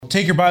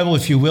take your Bible,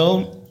 if you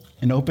will,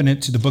 and open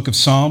it to the book of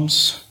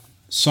Psalms.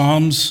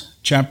 Psalms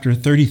chapter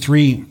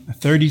 33, the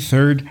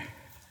 33rd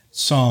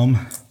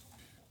Psalm.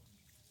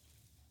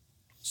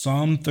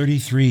 Psalm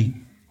 33.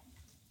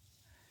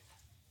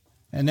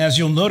 And as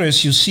you'll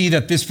notice, you'll see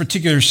that this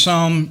particular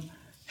psalm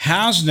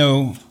has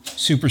no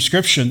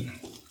superscription.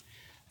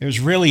 There's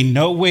really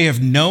no way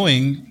of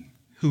knowing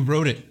who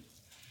wrote it.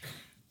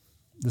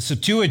 The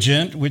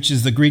Septuagint, which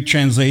is the Greek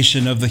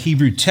translation of the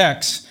Hebrew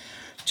text,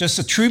 just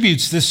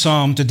attributes this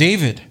psalm to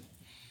David.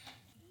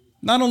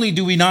 Not only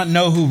do we not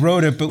know who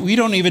wrote it, but we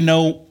don't even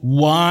know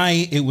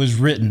why it was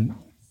written.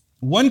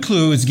 One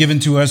clue is given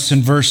to us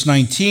in verse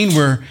 19,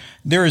 where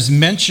there is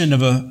mention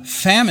of a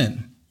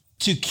famine,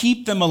 to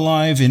keep them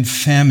alive in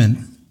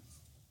famine.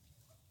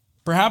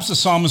 Perhaps the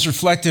psalmist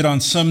reflected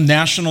on some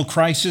national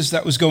crisis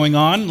that was going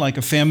on, like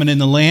a famine in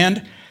the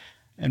land,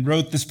 and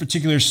wrote this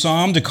particular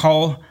psalm to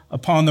call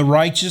upon the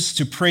righteous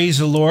to praise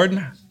the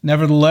Lord.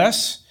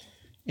 Nevertheless,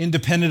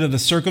 independent of the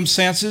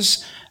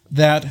circumstances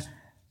that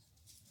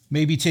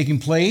may be taking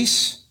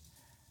place,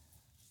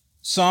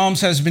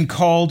 Psalms has been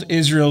called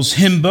Israel's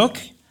hymn book.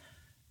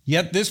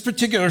 Yet this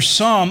particular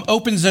psalm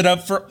opens it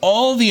up for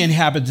all the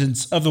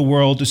inhabitants of the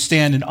world to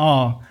stand in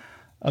awe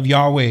of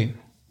Yahweh.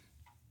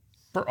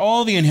 For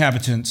all the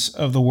inhabitants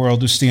of the world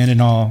to stand in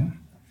awe.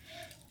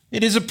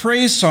 It is a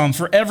praise psalm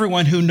for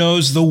everyone who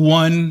knows the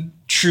one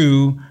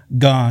true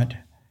God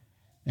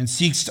and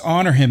seeks to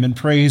honor him in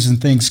praise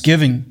and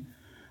thanksgiving.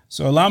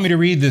 So allow me to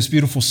read this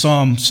beautiful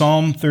psalm,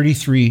 Psalm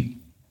 33.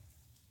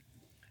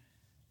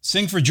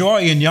 Sing for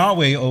joy in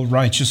Yahweh, O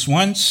righteous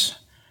ones.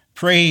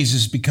 Praise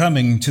is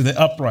becoming to the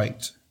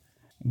upright.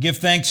 Give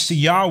thanks to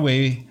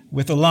Yahweh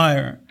with a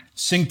lyre.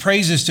 Sing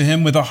praises to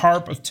him with a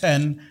harp of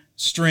 10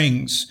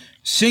 strings.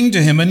 Sing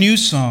to him a new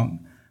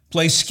song.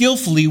 Play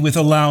skillfully with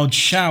a loud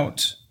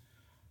shout.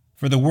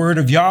 For the word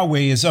of Yahweh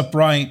is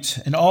upright,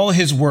 and all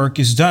his work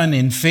is done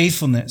in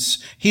faithfulness.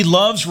 He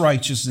loves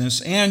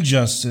righteousness and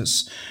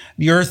justice.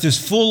 The earth is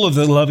full of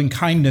the loving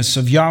kindness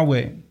of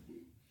Yahweh.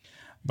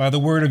 By the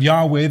word of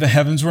Yahweh the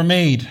heavens were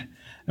made,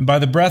 and by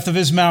the breath of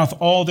his mouth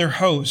all their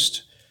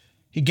host.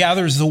 He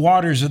gathers the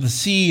waters of the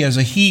sea as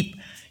a heap.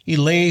 He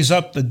lays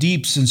up the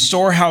deeps in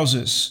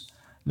storehouses.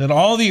 Let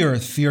all the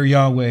earth fear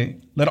Yahweh.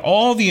 Let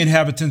all the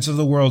inhabitants of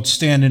the world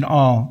stand in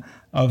awe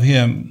of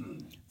him.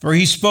 For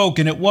he spoke,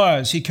 and it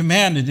was. He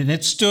commanded, and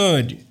it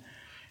stood.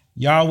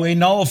 Yahweh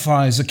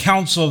nullifies the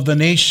counsel of the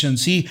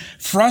nations. He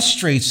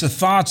frustrates the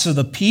thoughts of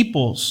the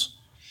peoples.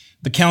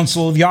 The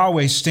counsel of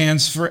Yahweh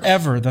stands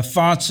forever, the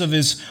thoughts of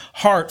his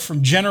heart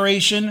from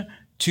generation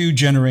to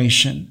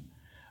generation.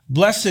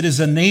 Blessed is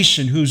a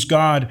nation whose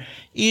God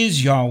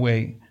is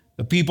Yahweh,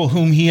 the people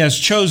whom he has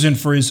chosen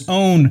for his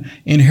own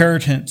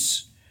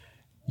inheritance.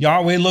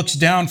 Yahweh looks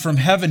down from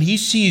heaven. He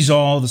sees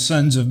all the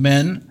sons of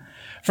men.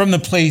 From the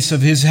place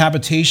of his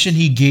habitation,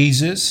 he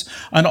gazes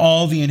on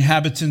all the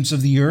inhabitants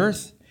of the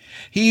earth.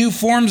 He who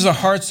forms the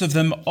hearts of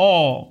them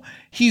all,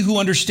 he who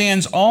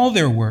understands all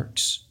their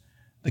works.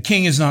 The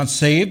king is not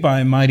saved by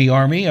a mighty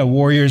army. A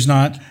warrior is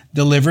not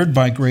delivered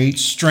by great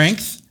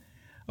strength.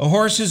 A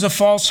horse is a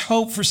false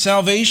hope for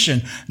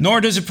salvation,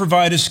 nor does it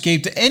provide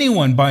escape to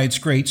anyone by its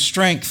great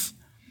strength.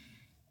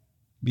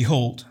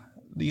 Behold,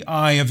 the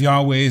eye of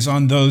Yahweh is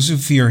on those who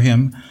fear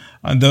him,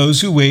 on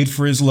those who wait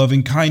for his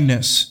loving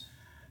kindness,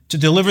 to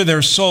deliver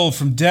their soul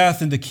from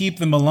death and to keep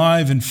them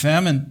alive in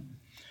famine.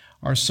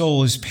 Our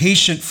soul is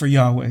patient for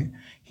Yahweh.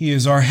 He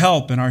is our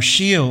help and our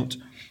shield.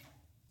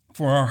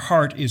 For our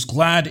heart is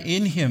glad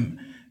in him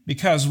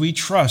because we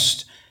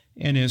trust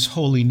in his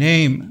holy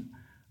name.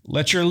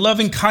 Let your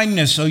loving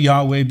kindness, O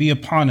Yahweh, be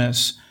upon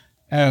us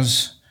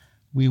as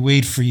we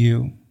wait for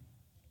you.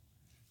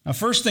 Now,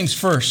 first things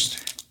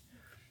first,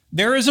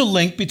 there is a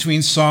link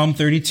between Psalm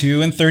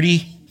 32 and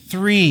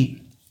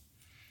 33.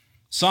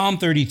 Psalm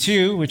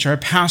 32, which our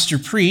pastor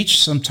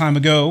preached some time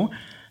ago,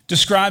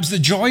 describes the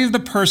joy of the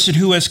person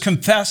who has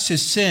confessed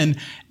his sin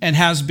and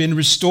has been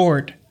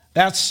restored.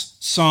 That's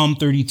Psalm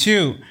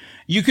 32.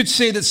 You could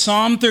say that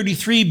Psalm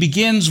 33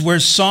 begins where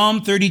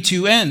Psalm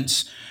 32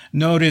 ends.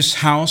 Notice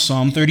how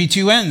Psalm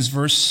 32 ends,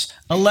 verse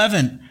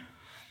 11.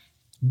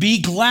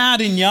 Be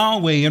glad in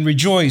Yahweh and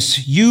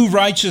rejoice, you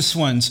righteous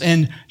ones,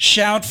 and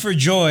shout for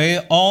joy,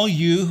 all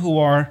you who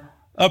are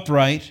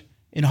upright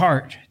in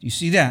heart. Do you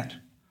see that?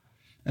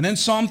 And then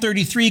Psalm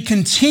 33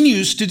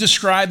 continues to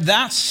describe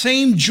that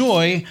same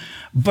joy,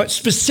 but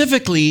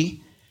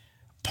specifically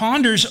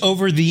ponders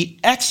over the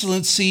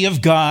excellency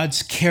of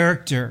God's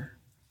character.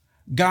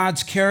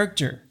 God's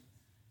character.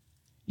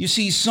 You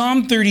see,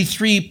 Psalm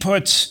 33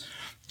 puts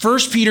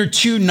 1 Peter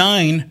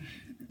 2:9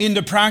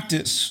 into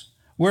practice,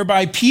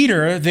 whereby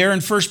Peter, there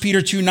in 1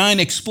 Peter 2:9,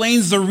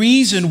 explains the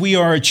reason we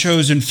are a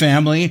chosen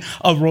family,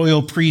 a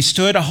royal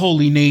priesthood, a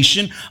holy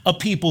nation, a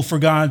people for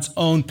God's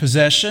own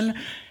possession.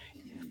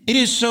 It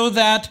is so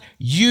that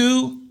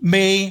you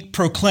may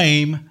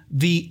proclaim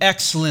the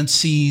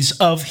excellencies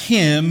of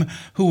him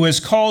who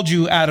has called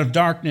you out of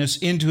darkness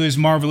into his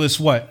marvelous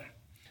what?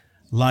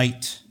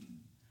 Light.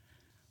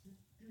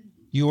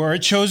 You are a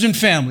chosen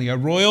family, a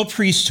royal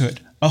priesthood,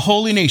 a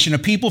holy nation, a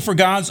people for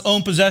God's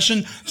own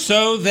possession,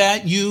 so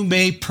that you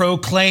may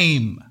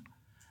proclaim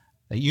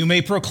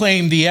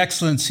the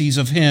excellencies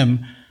of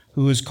him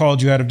who has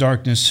called you out of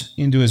darkness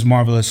into his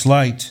marvelous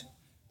light.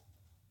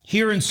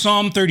 Here in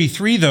Psalm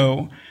 33,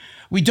 though,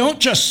 we don't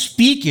just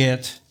speak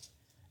it.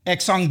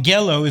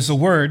 Exangelo is the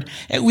word.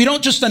 We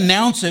don't just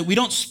announce it. We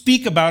don't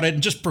speak about it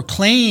and just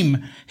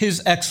proclaim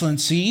his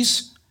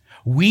excellencies.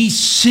 We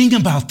sing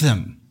about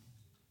them.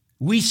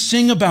 We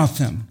sing about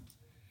them.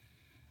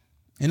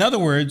 In other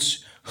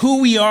words, who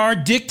we are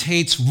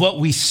dictates what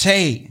we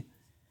say,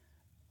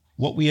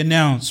 what we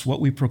announce, what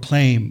we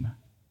proclaim.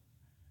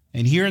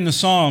 And here in the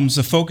Psalms,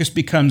 the focus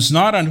becomes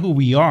not on who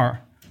we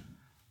are,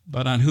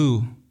 but on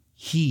who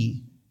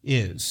he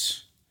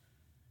is.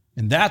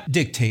 And that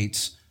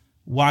dictates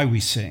why we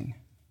sing.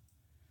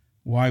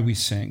 Why we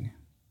sing.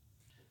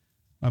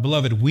 My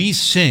beloved, we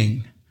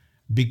sing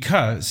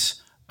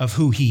because of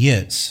who he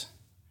is.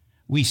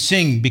 We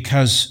sing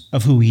because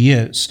of who he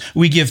is.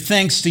 We give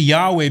thanks to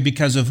Yahweh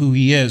because of who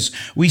he is.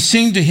 We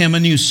sing to him a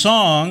new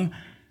song.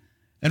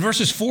 And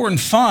verses 4 and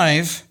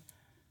 5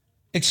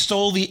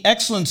 extol the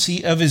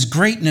excellency of his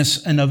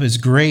greatness and of his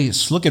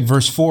grace. Look at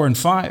verse 4 and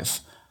 5.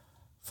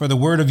 For the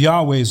word of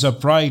Yahweh is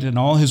upright, and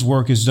all his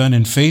work is done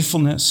in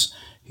faithfulness.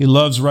 He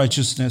loves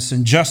righteousness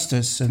and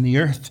justice, and the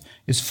earth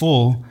is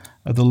full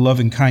of the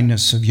loving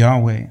kindness of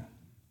Yahweh.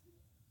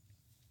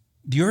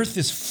 The earth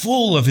is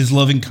full of his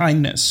loving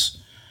kindness.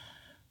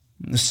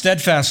 The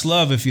steadfast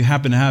love, if you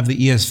happen to have the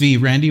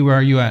ESV. Randy, where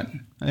are you at?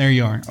 There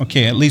you are.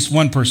 Okay, at least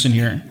one person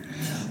here.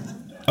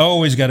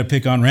 Always got to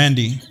pick on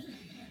Randy.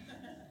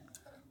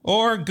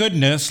 Or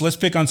goodness, let's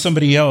pick on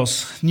somebody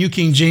else. New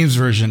King James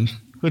Version.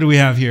 Who do we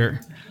have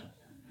here?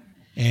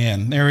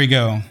 And there we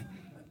go.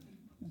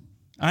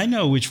 I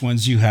know which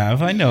ones you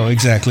have. I know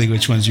exactly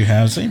which ones you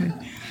have.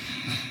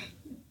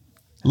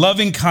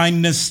 Loving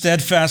kindness,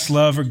 steadfast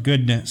love, or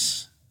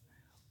goodness.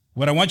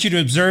 What I want you to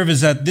observe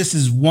is that this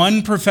is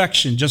one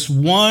perfection, just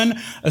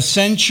one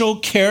essential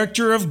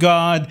character of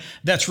God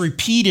that's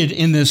repeated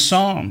in this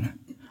psalm.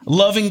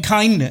 Loving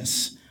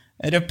kindness.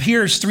 It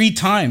appears 3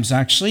 times,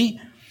 actually.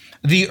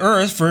 The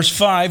earth, verse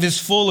 5, is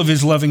full of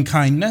his loving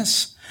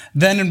kindness.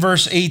 Then in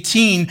verse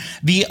 18,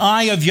 the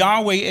eye of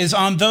Yahweh is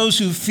on those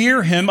who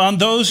fear him, on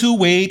those who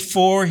wait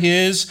for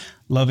his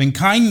loving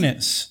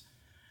kindness.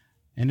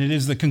 And it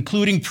is the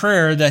concluding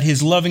prayer that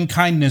his loving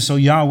kindness, O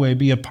Yahweh,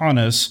 be upon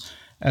us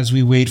as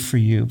we wait for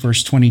you.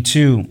 Verse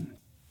 22.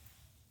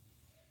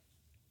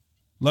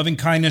 Loving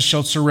kindness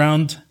shall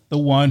surround the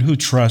one who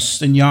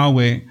trusts in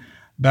Yahweh.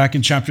 Back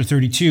in chapter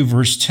 32,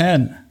 verse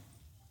 10.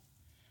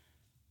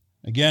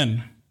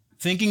 Again,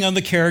 thinking on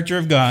the character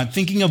of God,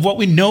 thinking of what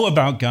we know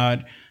about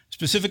God,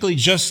 specifically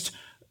just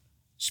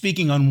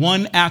speaking on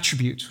one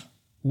attribute,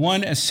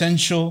 one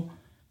essential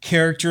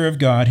character of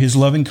God, his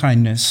loving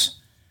kindness.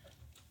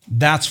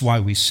 That's why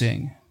we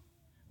sing.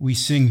 We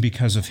sing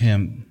because of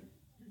him.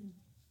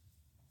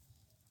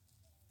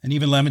 And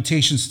even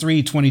Lamentations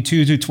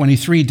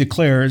 3:22-23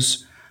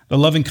 declares, the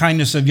loving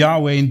kindness of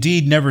Yahweh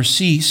indeed never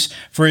cease,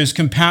 for his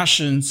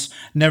compassions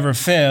never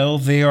fail.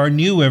 They are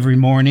new every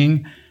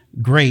morning.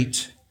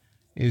 Great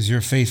is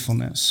your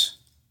faithfulness.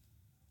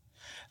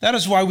 That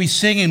is why we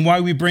sing and why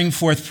we bring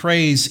forth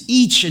praise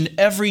each and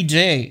every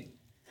day.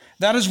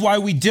 That is why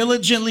we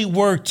diligently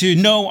work to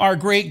know our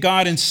great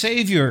God and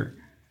Savior,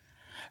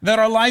 that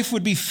our life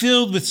would be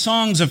filled with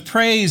songs of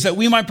praise, that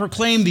we might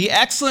proclaim the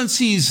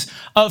excellencies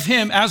of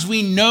him as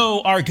we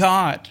know our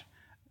God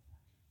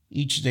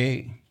each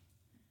day,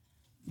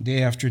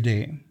 day after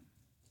day,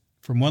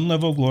 from one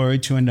level of glory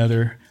to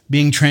another,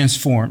 being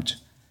transformed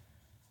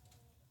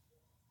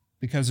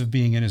because of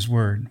being in his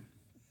word.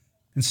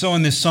 And so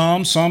in this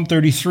psalm, Psalm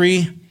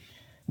 33,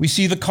 we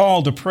see the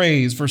call to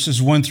praise,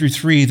 verses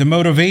 1-3, the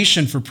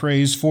motivation for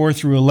praise,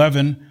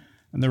 4-11,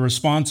 and the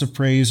response of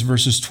praise,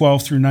 verses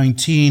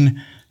 12-19,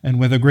 and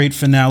with a great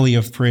finale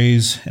of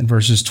praise in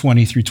verses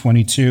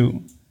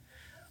 20-22.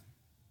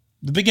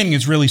 The beginning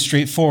is really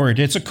straightforward.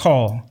 It's a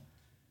call.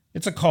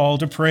 It's a call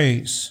to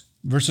praise.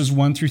 Verses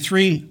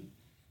 1-3.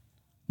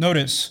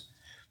 Notice,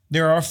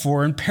 there are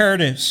 4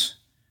 imperatives.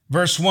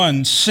 Verse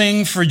 1,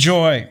 sing for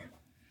joy.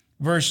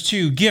 Verse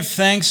 2, give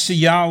thanks to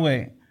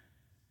Yahweh.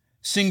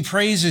 Sing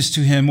praises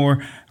to him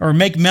or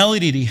make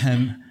melody to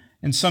him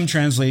in some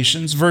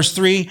translations. Verse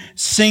 3,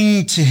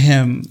 sing to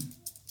him.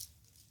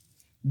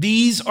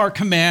 These are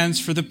commands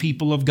for the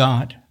people of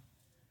God.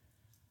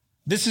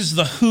 This is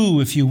the who,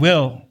 if you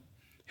will.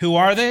 Who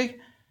are they?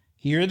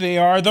 Here they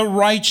are, the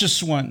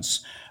righteous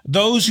ones,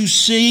 those who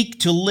seek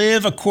to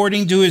live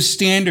according to his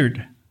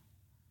standard.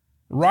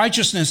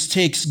 Righteousness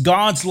takes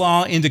God's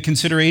law into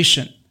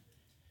consideration.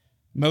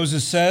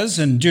 Moses says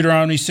in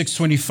Deuteronomy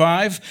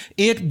 6:25,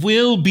 it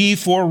will be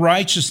for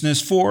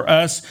righteousness for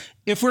us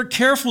if we're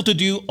careful to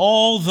do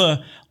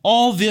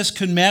all this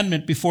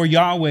commandment before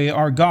Yahweh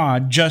our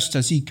God, just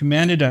as he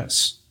commanded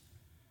us.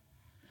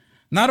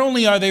 Not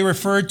only are they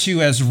referred to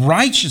as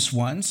righteous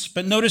ones,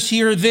 but notice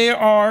here they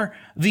are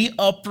the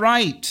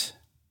upright.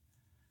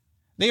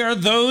 They are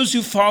those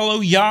who follow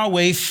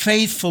Yahweh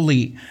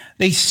faithfully.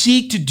 They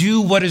seek to do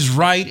what is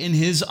right in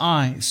his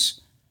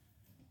eyes.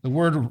 The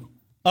word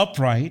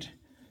upright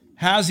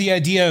has the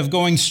idea of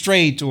going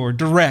straight or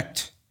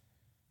direct.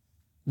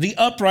 The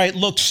upright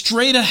look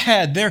straight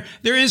ahead. There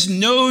is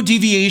no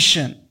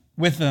deviation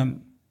with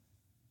them.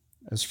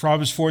 As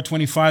Proverbs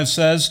 4:25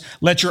 says,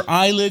 let your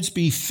eyelids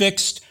be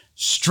fixed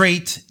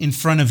straight in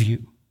front of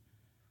you.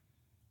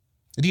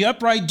 The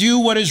upright do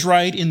what is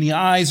right in the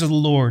eyes of the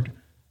Lord.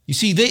 You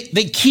see,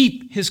 they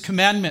keep his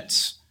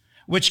commandments,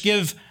 which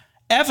give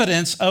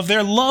evidence of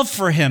their love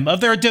for him,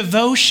 of their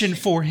devotion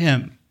for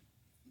him.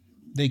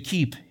 They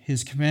keep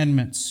his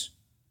commandments.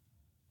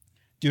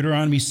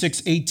 Deuteronomy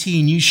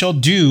 6:18, you shall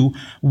do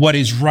what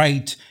is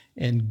right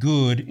and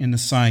good in the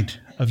sight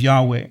of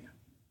Yahweh.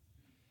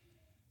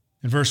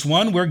 In verse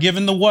 1, we're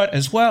given the what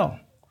as well.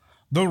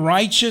 The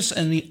righteous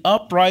and the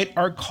upright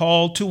are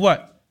called to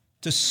what?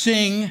 To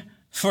sing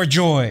for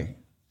joy.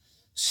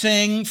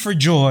 Sing for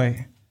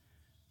joy.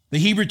 The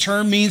Hebrew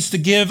term means to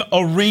give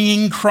a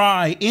ringing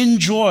cry in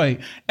joy,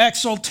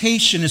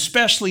 exultation,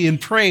 especially in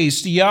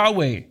praise to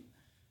Yahweh.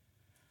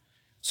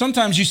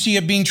 Sometimes you see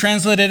it being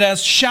translated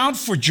as shout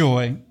for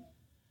joy.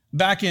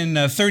 Back in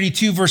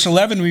 32 verse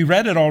 11, we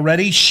read it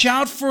already.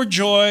 Shout for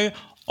joy,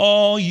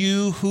 all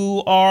you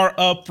who are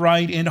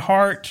upright in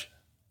heart.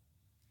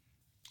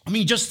 I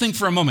mean, just think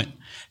for a moment.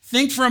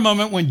 Think for a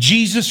moment when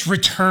Jesus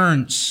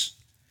returns.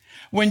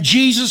 When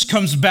Jesus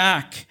comes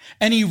back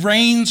and he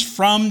reigns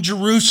from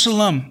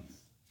Jerusalem.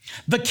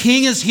 The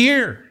king is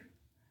here.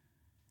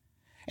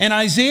 And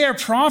Isaiah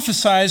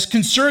prophesies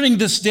concerning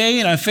this day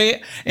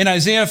in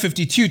Isaiah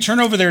 52. Turn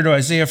over there to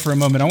Isaiah for a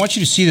moment. I want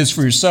you to see this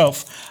for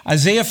yourself.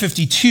 Isaiah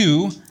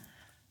 52,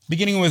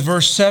 beginning with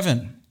verse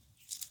 7.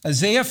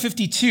 Isaiah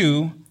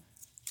 52,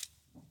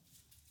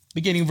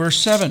 beginning verse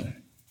 7.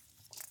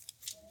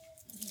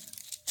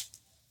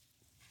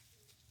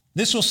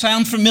 This will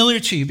sound familiar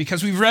to you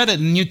because we've read it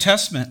in the New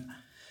Testament.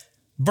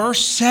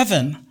 Verse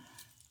 7,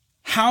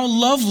 how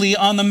lovely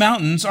on the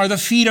mountains are the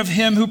feet of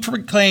him who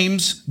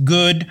proclaims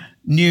good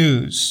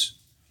news,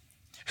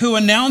 who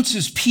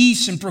announces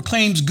peace and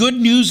proclaims good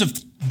news of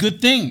good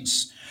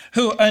things,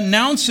 who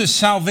announces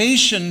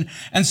salvation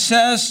and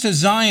says to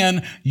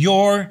Zion,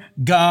 your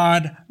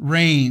God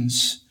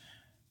reigns.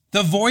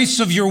 The voice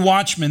of your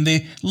watchmen,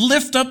 they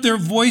lift up their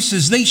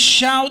voices, they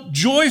shout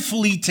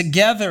joyfully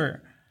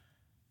together,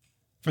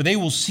 for they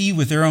will see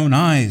with their own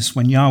eyes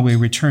when Yahweh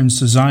returns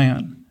to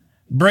Zion.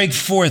 Break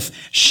forth,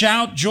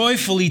 shout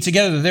joyfully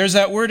together. There's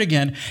that word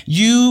again.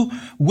 You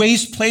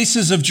waste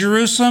places of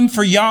Jerusalem,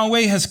 for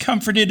Yahweh has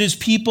comforted his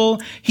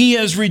people. He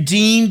has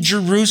redeemed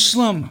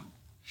Jerusalem.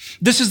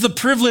 This is the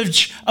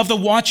privilege of the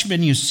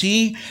watchmen, you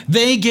see.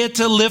 They get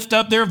to lift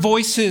up their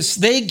voices.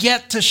 They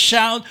get to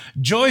shout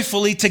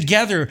joyfully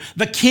together.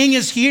 The king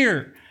is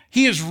here.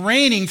 He is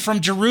reigning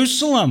from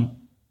Jerusalem.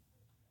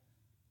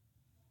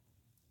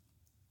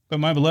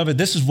 But my beloved,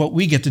 this is what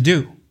we get to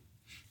do.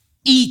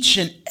 Each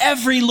and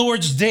every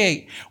Lord's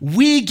Day,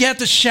 we get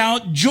to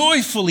shout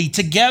joyfully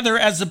together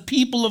as the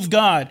people of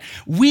God.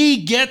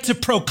 We get to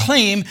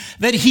proclaim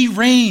that he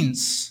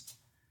reigns,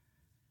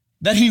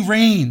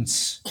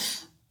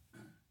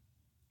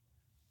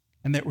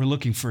 and that we're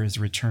looking for his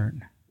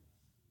return.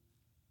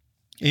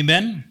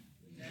 Amen?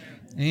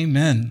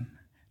 Amen.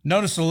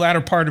 Notice the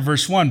latter part of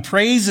verse 1.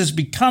 Praise is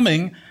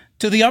becoming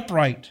to the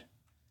upright.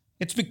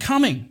 It's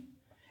becoming.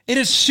 It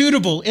is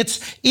suitable.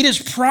 It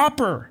is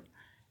proper.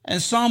 And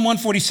Psalm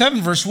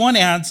 147 verse 1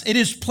 adds, it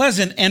is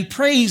pleasant and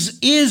praise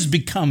is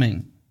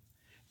becoming.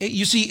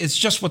 You see, it's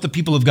just what the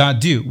people of God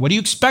do. What do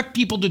you expect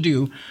people to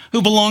do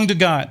who belong to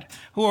God,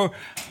 who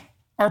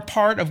are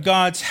part of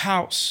God's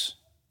house?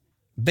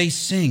 They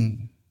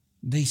sing.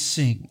 They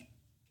sing.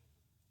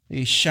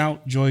 They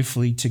shout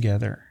joyfully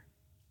together.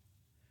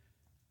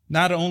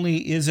 Not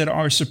only is it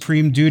our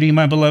supreme duty,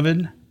 my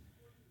beloved,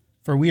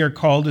 for we are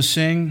called to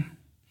sing,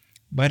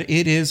 but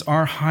it is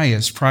our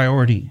highest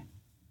priority.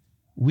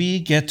 We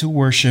get to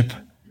worship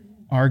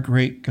our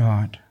great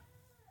God.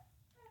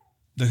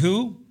 The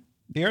who?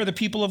 They are the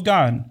people of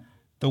God.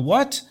 The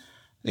what?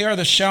 They are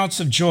the shouts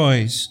of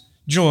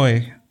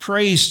joy,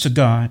 praise to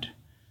God.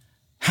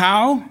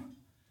 How?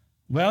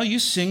 Well, you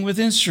sing with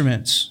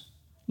instruments.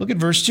 Look at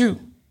verse 2.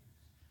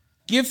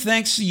 Give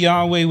thanks to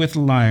Yahweh with the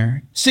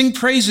lyre. Sing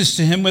praises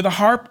to him with a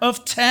harp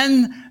of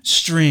 10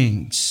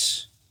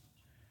 strings.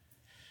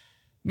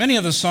 Many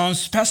of the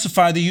psalms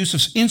specify the use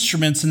of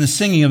instruments in the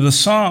singing of the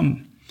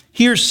psalm.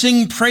 Here,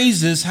 sing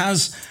praises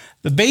has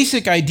the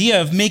basic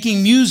idea of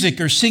making music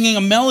or singing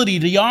a melody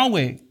to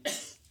Yahweh.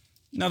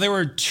 Now, there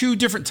were two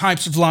different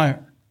types of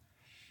lyre.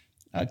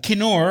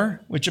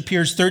 Kinnor, which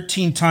appears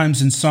 13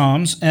 times in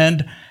Psalms,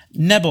 and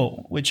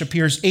nebel, which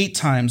appears 8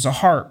 times, a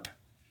harp.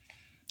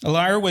 The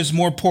lyre was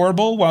more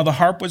portable, while the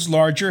harp was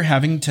larger,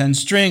 having 10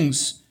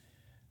 strings.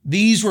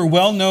 These were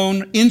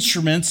well-known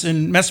instruments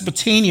in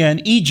Mesopotamia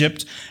and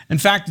Egypt. In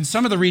fact, in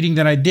some of the reading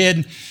that I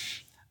did,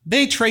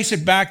 they trace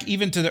it back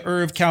even to the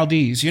Ur of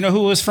Chaldees. You know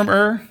who was from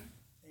Ur?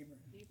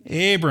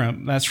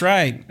 Abram. That's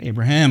right.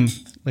 Abraham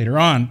later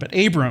on, but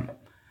Abram,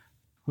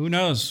 Who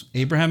knows?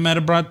 Abraham might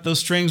have brought those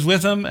strings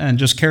with him and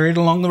just carried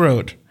along the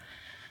road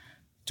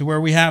to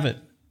where we have it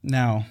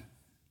now.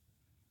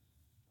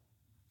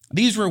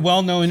 These were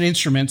well-known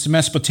instruments in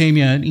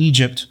Mesopotamia and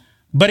Egypt,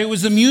 but it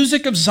was the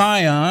music of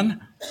Zion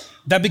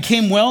that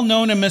became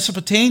well-known in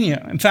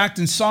Mesopotamia. In fact,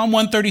 in Psalm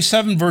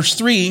 137, verse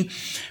 3,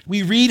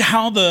 we read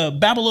how the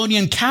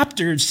Babylonian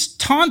captors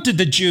taunted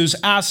the Jews,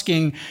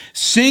 asking,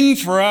 "Sing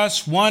for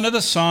us one of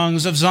the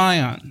songs of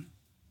Zion."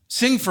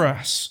 Sing for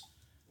us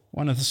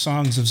one of the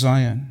songs of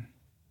Zion.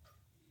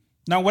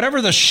 Now,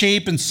 whatever the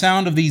shape and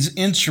sound of these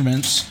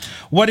instruments,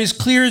 what is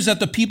clear is that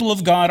the people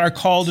of God are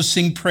called to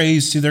sing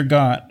praise to their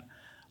God.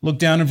 Look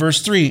down in verse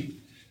 3.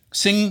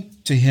 Sing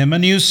to him a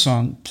new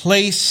song.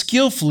 Play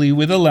skillfully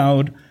with a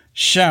loud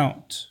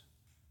shout.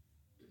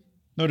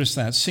 Notice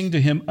that. Sing to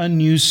him a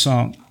new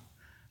song.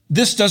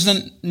 This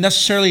doesn't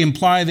necessarily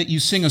imply that you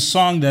sing a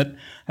song that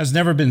has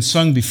never been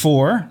sung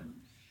before.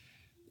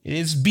 It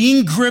is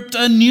being gripped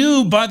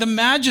anew by the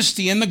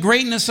majesty and the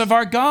greatness of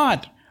our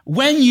God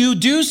when you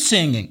do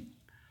singing.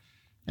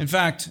 In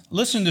fact,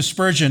 listen to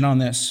Spurgeon on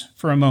this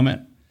for a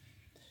moment.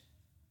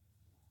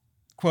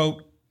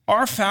 Quote,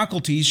 "Our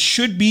faculties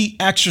should be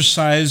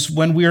exercised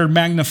when we are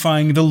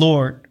magnifying the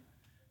Lord,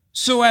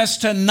 so as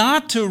to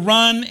not to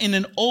run in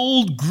an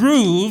old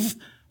groove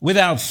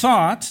without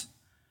thought.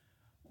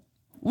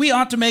 We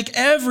ought to make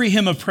every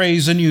hymn of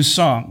praise a new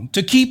song.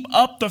 To keep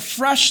up the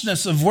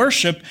freshness of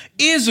worship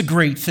is a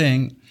great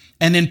thing,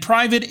 and in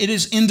private it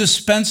is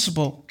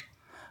indispensable.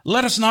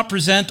 Let us not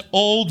present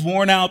old,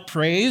 worn-out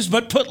praise,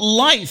 but put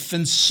life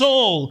and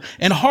soul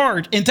and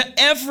heart into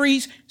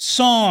every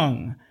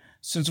song,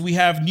 since we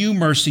have new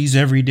mercies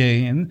every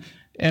day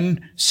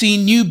and see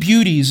new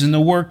beauties in the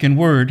work and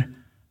word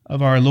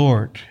of our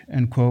Lord."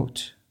 End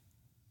quote.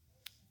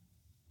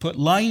 Put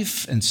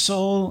life and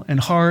soul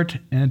and heart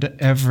into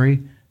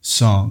every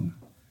song.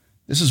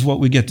 This is what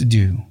we get to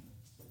do.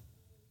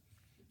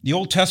 The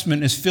Old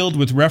Testament is filled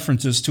with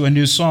references to a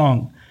new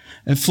song.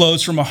 It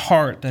flows from a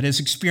heart that has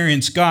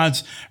experienced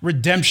God's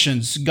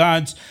redemptions,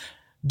 God's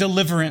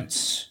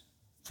deliverance.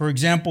 For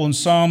example, in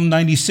Psalm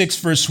 96,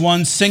 verse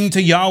 1, "Sing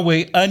to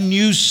Yahweh a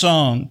new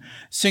song.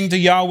 Sing to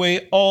Yahweh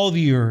all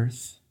the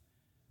earth."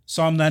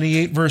 Psalm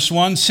 98, verse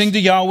 1, "Sing to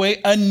Yahweh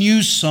a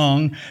new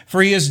song,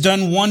 for he has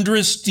done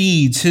wondrous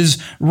deeds. His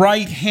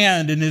right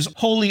hand and his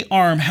holy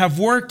arm have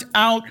worked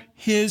out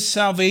his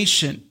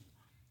salvation."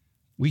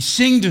 We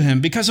sing to him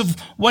because of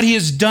what he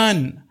has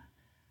done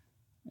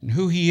and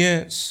who he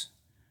is.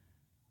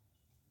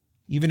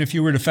 Even if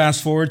you were to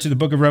fast forward to the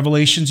book of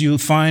Revelations, you'll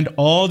find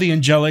all the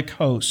angelic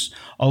hosts,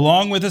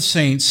 along with the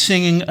saints,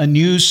 singing a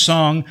new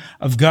song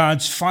of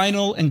God's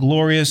final and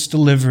glorious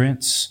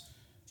deliverance.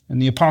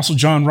 And the Apostle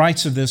John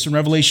writes of this in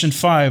Revelation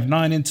 5,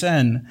 9, and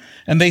 10.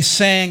 "And they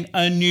sang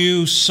a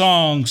new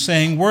song,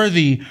 saying,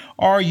 'Worthy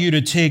are you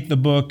to take the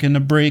book and to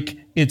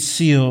break its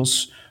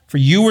seals. For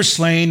you were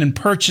slain and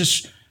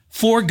purchased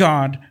for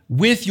God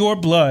with your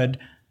blood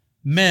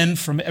men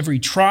from every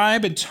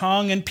tribe and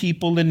tongue and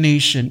people and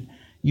nation.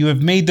 You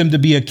have made them to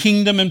be a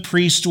kingdom and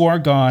priests to our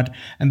God,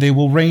 and they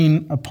will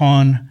reign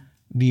upon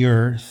the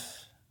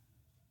earth.'"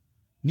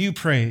 New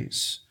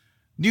praise.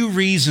 New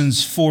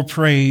reasons for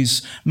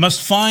praise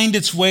must find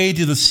its way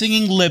to the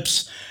singing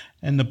lips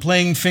and the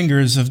playing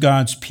fingers of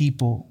God's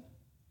people.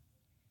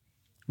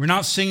 We're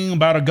not singing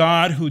about a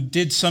God who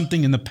did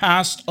something in the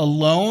past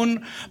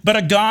alone, but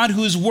a God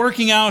who is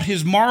working out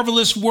his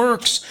marvelous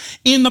works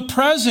in the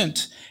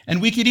present.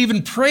 And we could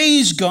even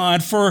praise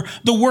God for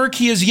the work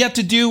he has yet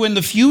to do in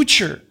the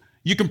future.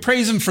 You can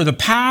praise him for the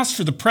past,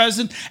 for the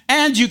present,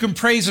 and you can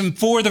praise him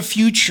for the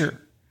future.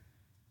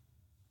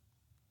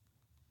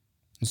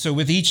 And so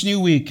with each new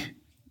week,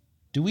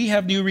 do we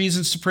have new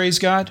reasons to praise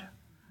God?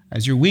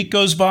 As your week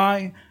goes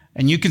by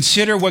and you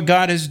consider what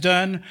God has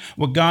done,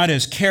 what God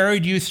has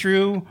carried you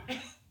through,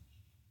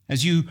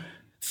 as you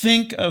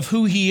think of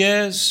who he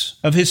is,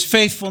 of his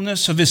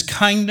faithfulness, of his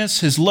kindness,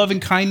 his loving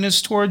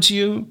kindness towards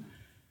you,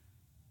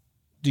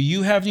 do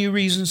you have new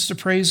reasons to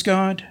praise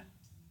God?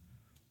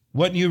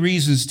 What new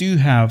reasons do you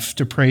have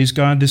to praise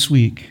God this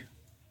week?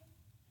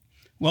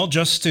 Well,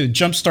 just to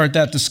jumpstart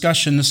that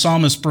discussion, the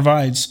psalmist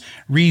provides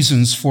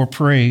reasons for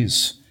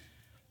praise.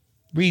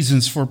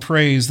 Reasons for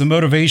praise. The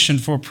motivation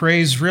for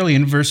praise really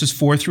in verses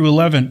 4 through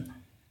 11.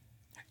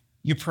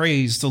 You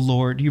praise the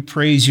Lord. You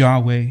praise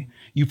Yahweh.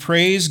 You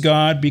praise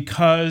God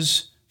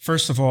because,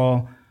 first of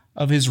all,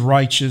 of his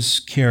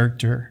righteous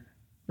character.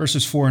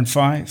 Verses 4 and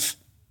 5.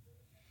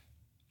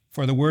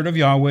 "For the word of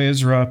Yahweh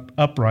is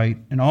upright,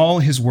 and all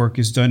his work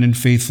is done in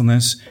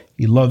faithfulness.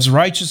 He loves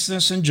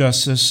righteousness and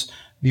justice.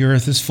 The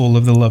earth is full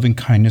of the loving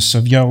kindness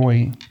of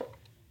Yahweh."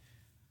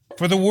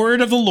 For the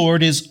word of the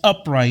Lord is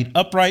upright.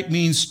 Upright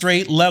means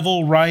straight,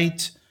 level,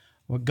 right.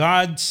 What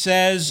God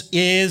says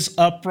is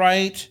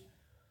upright.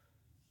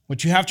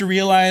 What you have to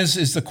realize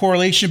is the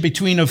correlation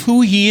between of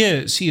who he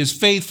is. He is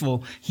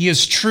faithful. He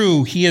is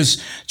true. He is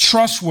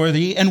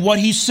trustworthy. And what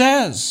he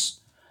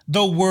says,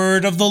 the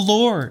word of the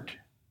Lord.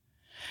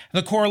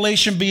 The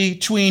correlation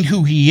between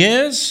who he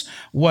is,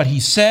 what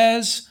he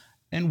says,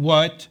 and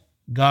what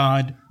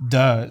God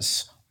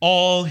does.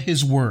 all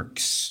his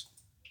works.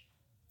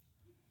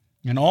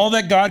 And all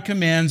that God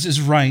commands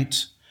is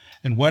right.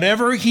 And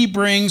whatever he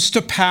brings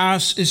to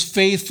pass is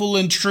faithful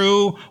and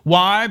true.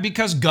 Why?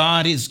 Because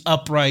God is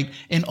upright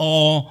in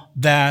all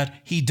that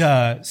he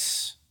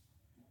does.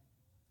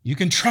 You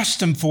can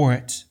trust him for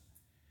it.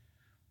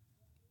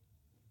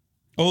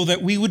 Oh,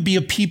 that we would be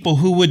a people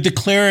who would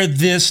declare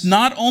this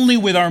not only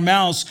with our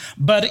mouths,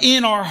 but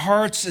in our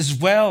hearts as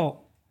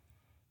well.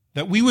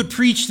 That we would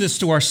preach this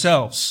to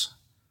ourselves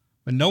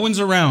when no one's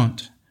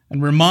around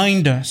and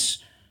remind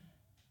us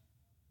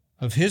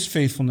of his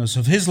faithfulness,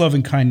 of his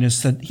loving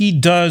kindness, that he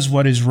does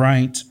what is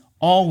right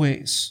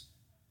always.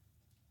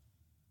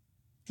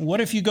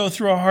 What if you go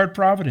through a hard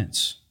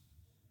providence?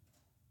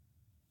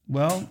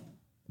 Well,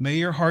 may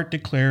your heart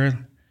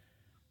declare,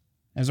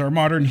 as our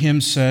modern hymn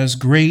says,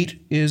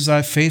 great is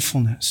thy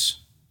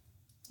faithfulness,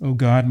 O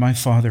God, my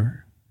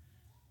Father.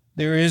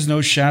 There is no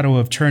shadow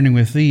of turning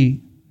with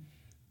thee.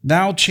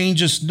 Thou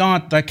changest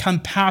not, thy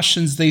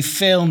compassions, they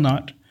fail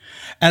not.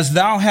 As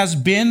thou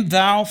hast been,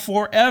 thou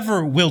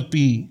forever wilt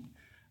be.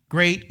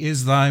 Great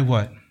is thy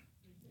what?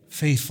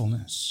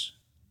 Faithfulness.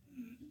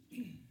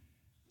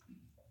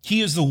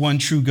 He is the one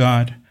true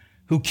God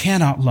who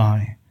cannot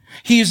lie.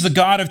 He is the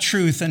God of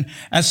truth, and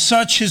as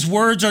such, his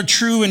words are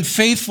true and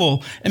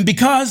faithful. And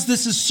because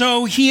this is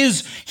so, he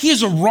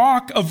is a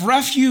rock of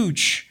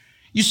refuge.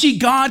 You see,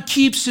 God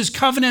keeps his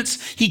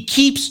covenants. He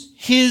keeps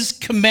his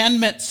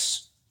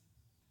commandments.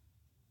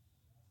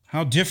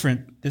 How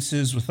different this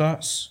is with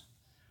us.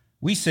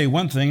 We say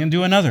one thing and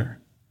do another.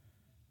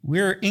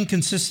 We're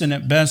inconsistent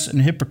at best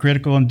and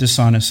hypocritical and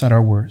dishonest at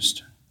our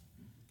worst.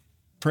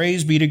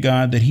 Praise be to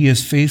God that he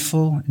is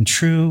faithful and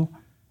true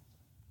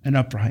and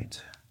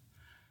upright.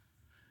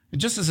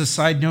 And just as a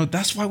side note,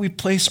 that's why we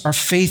place our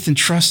faith and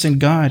trust in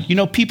God. You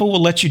know, people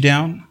will let you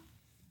down.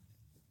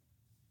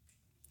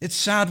 It's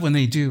sad when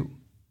they do.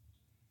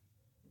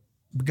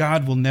 But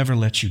God will never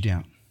let you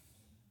down.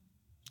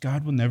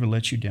 God will never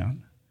let you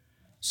down.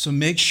 So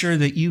make sure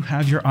that you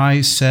have your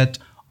eyes set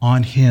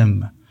on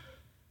him,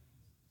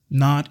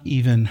 not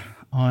even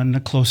on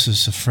the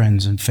closest of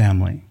friends and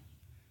family,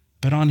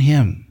 but on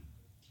him,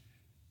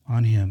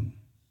 on him.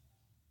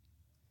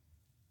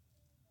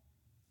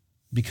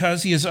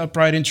 Because he is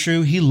upright and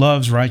true, he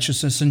loves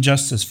righteousness and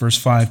justice. Verse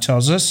 5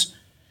 tells us.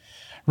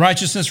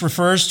 Righteousness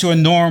refers to a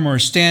norm or a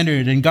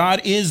standard, and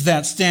God is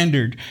that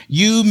standard.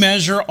 You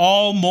measure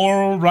all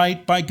moral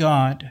right by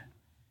God.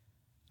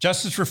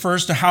 Justice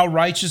refers to how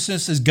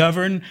righteousness is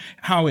governed,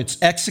 how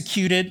it's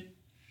executed.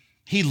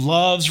 He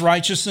loves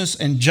righteousness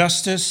and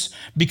justice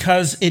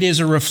because it is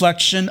a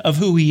reflection of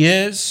who he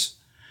is.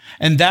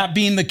 And that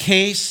being the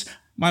case,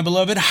 my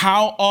beloved,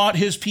 how ought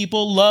his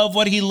people love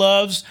what he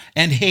loves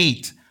and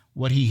hate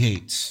what he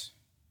hates?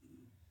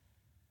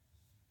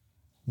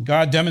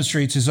 God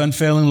demonstrates his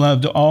unfailing love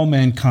to all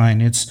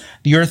mankind.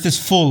 The earth is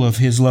full of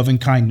his loving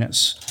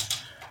kindness.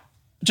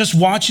 Just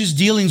watch his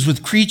dealings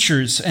with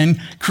creatures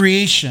and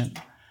creation.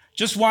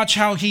 Just watch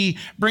how he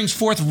brings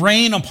forth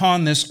rain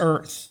upon this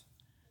earth,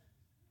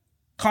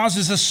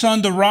 causes the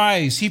sun to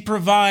rise. He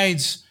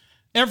provides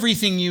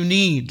everything you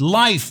need,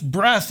 life,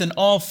 breath, and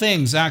all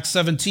things, Acts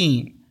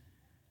 17.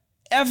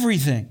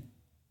 Everything.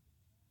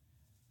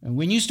 And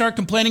when you start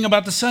complaining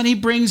about the sun, he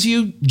brings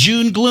you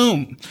June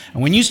gloom.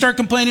 And when you start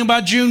complaining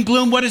about June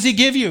gloom, what does he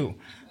give you?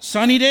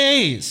 Sunny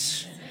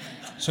days.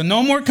 So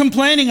no more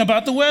complaining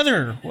about the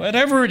weather,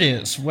 whatever it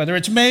is, whether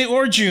it's May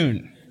or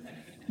June.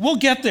 We'll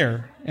get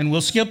there, and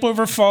we'll skip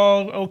over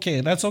fall.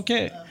 Okay, that's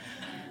okay.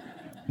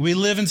 We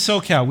live in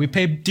SoCal. We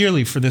pay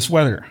dearly for this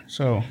weather.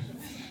 So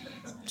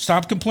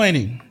stop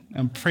complaining.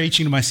 I'm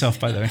preaching to myself,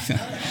 by the way.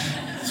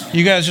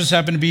 You guys just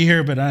happen to be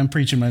here, but I'm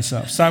preaching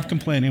myself. Stop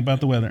complaining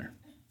about the weather.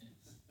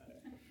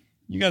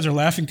 You guys are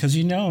laughing because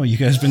you know you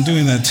guys have been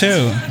doing that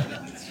too.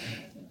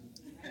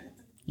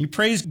 You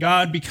praise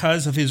God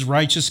because of his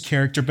righteous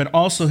character, but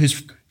also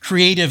his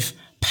creative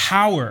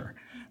power.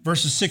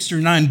 Verses 6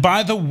 through 9.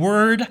 By the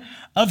word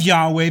of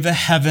Yahweh, the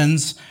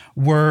heavens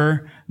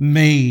were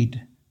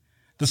made.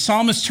 The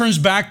psalmist turns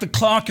back the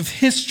clock of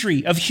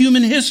history, of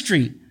human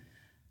history.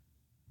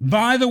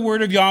 By the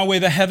word of Yahweh,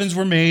 the heavens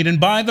were made, and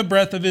by the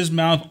breath of his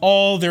mouth,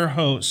 all their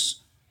hosts.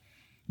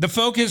 The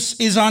focus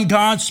is on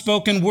God's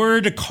spoken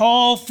word to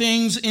call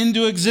things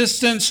into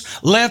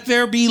existence. Let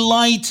there be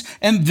light,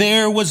 and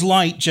there was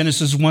light,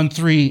 Genesis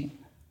 1:3.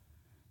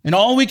 And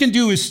all we can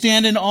do is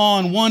stand in awe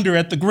and wonder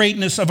at the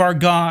greatness of our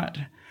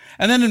God.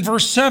 And then in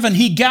verse 7,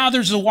 he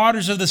gathers the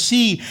waters of the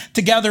sea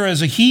together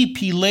as a heap.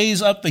 He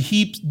lays up the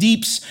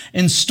deeps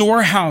in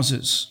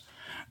storehouses.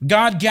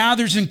 God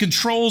gathers and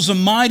controls the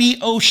mighty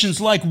oceans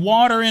like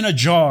water in a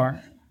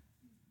jar.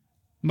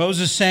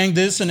 Moses sang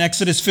this in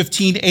Exodus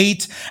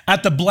 15:8.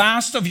 At the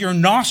blast of your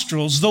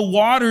nostrils, the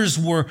waters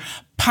were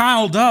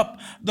piled up.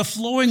 The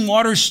flowing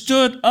waters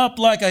stood up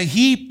like a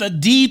heap. The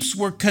deeps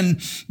were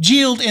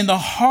congealed in the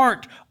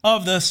heart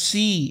of the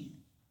sea.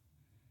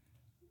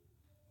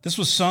 This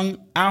was sung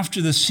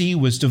after the sea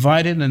was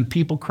divided and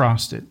people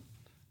crossed it.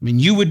 I mean,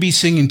 you would be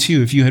singing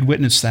too if you had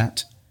witnessed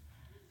that.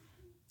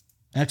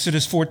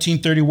 Exodus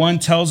 14:31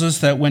 tells us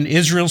that when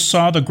Israel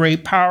saw the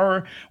great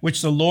power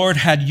which the Lord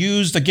had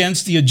used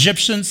against the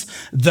Egyptians,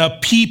 the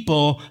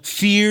people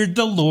feared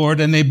the Lord,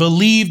 and they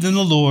believed in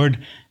the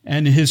Lord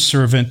and his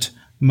servant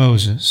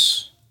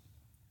Moses.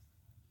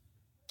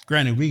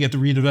 Granted, we get to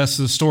read the rest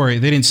of the story.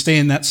 They didn't stay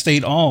in that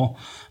state all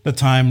the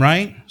time,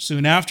 right?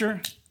 Soon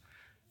after,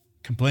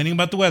 complaining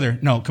about the weather.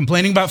 No,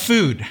 complaining about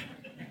food.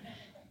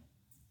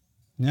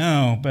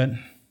 No, but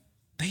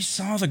they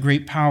saw the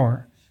great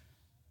power,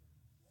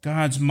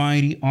 God's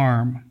mighty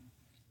arm,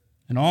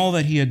 and all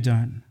that he had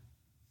done.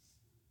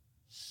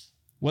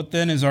 What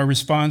then is our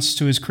response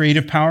to his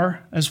creative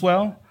power as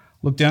well?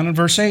 Look down in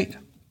verse 8.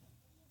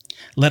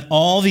 Let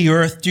all the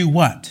earth do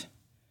what?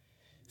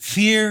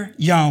 Fear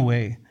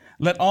Yahweh.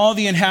 Let all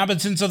the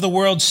inhabitants of the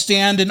world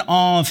stand in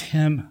awe of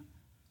him.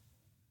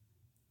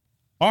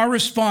 Our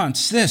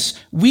response, this: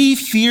 we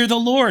fear the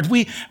Lord.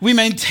 We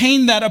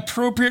maintain that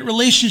appropriate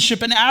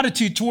relationship and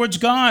attitude towards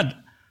God.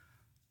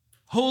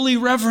 Holy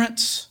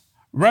reverence,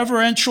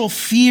 reverential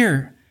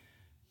fear.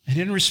 And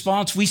in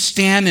response, we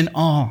stand in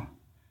awe.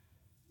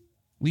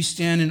 We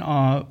stand in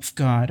awe of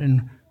God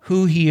and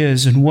who he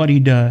is and what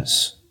he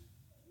does.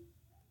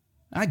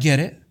 I get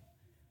it.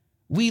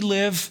 We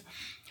live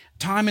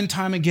time and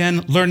time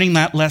again learning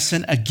that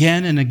lesson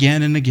again and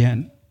again and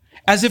again,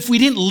 as if we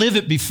didn't live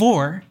it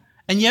before,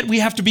 and yet we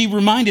have to be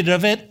reminded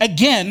of it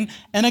again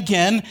and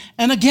again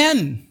and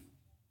again.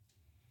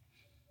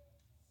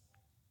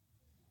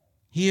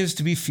 He is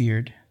to be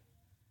feared,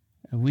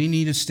 and we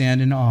need to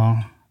stand in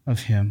awe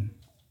of him.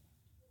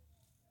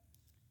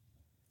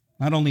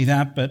 Not only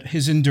that, but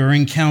his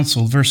enduring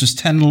counsel, verses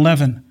 10 and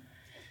 11.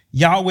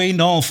 Yahweh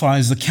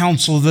nullifies the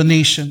counsel of the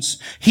nations.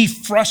 He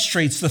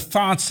frustrates the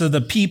thoughts of the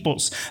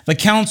peoples. The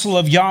counsel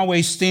of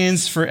Yahweh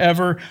stands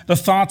forever, the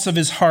thoughts of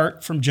his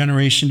heart from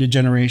generation to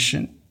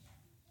generation.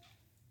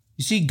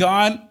 You see,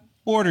 God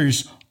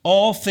orders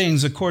all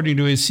things according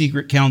to his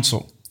secret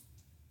counsel.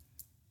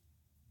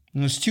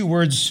 And there's two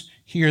words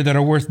here that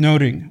are worth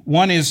noting.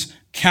 One is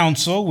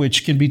counsel,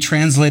 which can be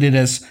translated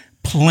as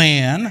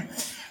plan.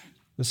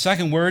 The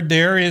second word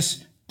there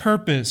is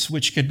purpose,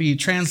 which could be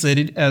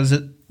translated as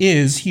it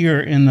is here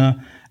in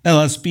the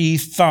LSB,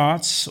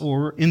 thoughts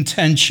or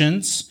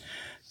intentions.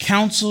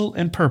 Counsel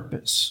and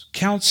purpose.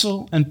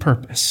 Counsel and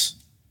purpose.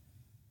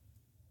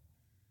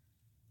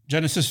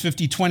 Genesis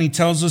 50:20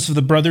 tells us of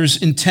the brothers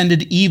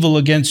intended evil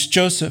against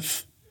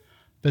Joseph,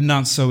 but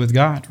not so with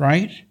God,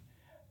 right?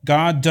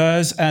 God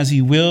does as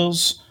he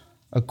wills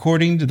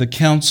according to the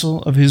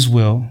counsel of his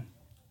will.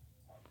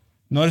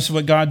 Notice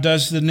what God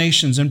does to the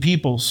nations and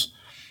peoples.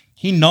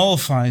 He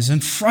nullifies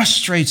and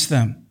frustrates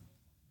them.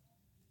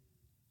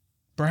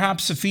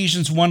 Perhaps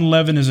Ephesians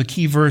 1:11 is a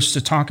key verse to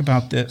talk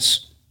about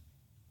this.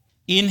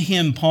 In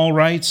him, Paul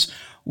writes,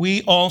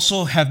 we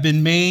also have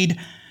been made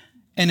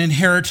an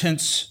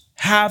inheritance,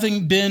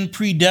 having been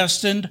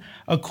predestined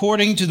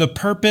according to the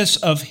purpose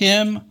of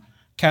him,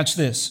 catch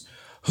this,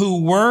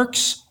 who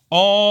works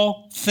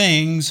all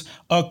things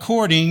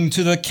according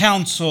to the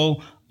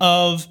counsel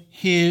of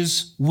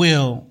his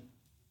will.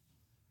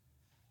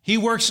 He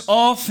works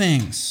all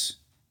things.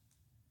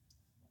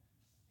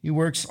 He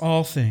works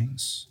all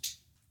things.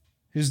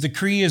 His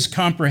decree is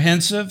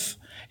comprehensive.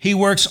 He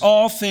works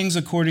all things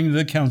according to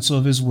the counsel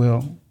of his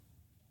will.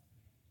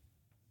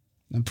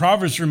 And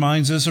Proverbs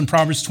reminds us in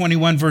Proverbs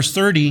 21, verse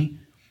 30,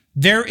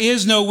 there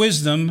is no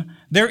wisdom,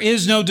 there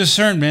is no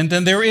discernment,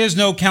 and there is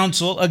no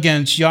counsel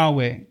against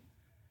Yahweh.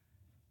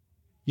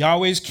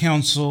 Yahweh's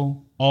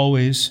counsel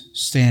always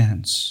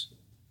stands.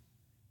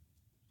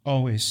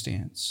 Always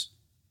stands.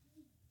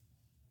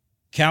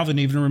 Calvin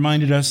even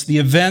reminded us, the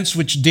events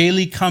which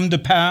daily come to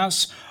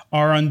pass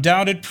are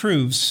undoubted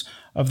proofs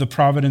of the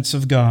providence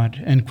of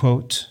God, end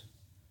quote.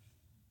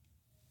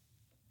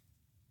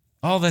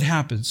 All that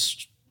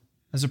happens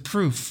as a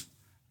proof,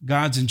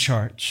 God's in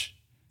charge.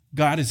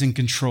 God is in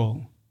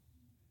control.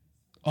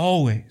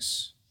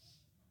 Always.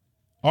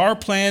 Our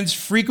plans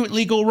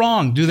frequently go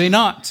wrong, do they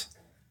not?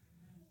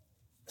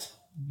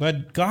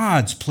 But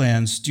God's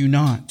plans do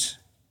not.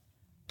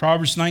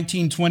 Proverbs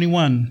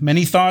 19:21,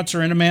 many thoughts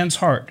are in a man's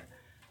heart,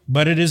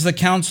 but it is the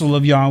counsel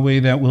of Yahweh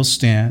that will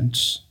stand.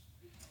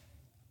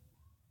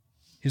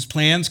 His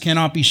plans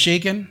cannot be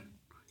shaken.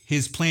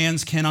 His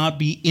plans cannot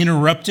be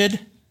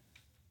interrupted.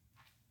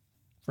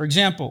 For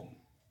example,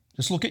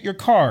 just look at your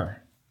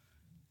car.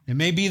 It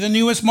may be the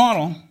newest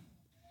model,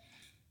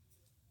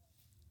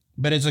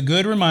 but it's a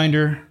good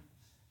reminder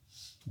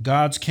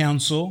God's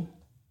counsel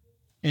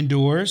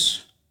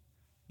endures,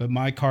 but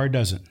my car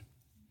doesn't.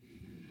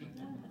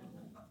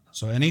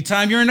 So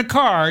anytime you're in a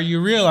car,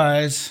 you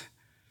realize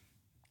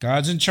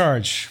God's in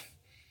charge.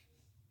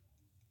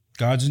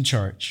 God's in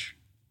charge.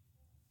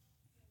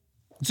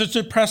 It's a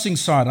depressing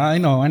thought. I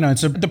know.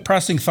 It's a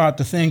depressing thought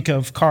to think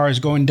of cars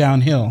going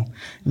downhill,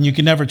 and you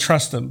can never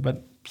trust them.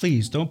 But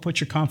please, don't put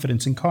your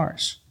confidence in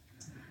cars.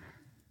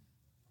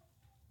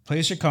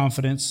 Place your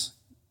confidence.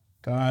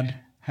 God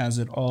has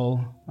it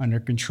all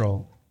under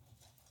control.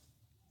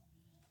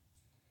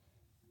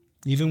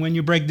 Even when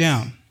you break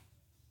down,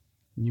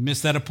 and you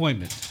miss that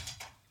appointment,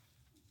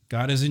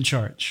 God is in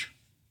charge.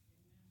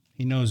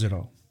 He knows it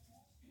all.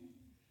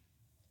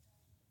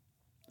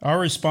 Our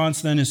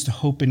response then is to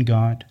hope in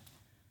God,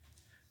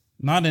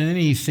 not in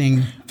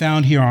anything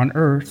found here on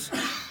earth,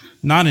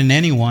 not in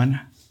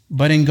anyone,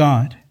 but in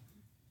God.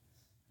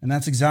 And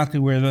that's exactly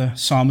where the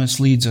psalmist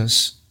leads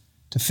us,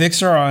 to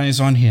fix our eyes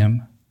on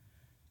him.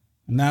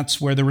 And that's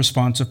where the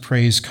response of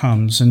praise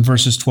comes in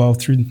verses 12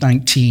 through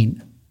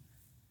 19.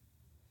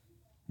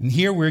 And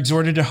here we're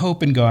exhorted to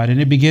hope in God,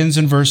 and it begins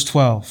in verse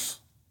 12.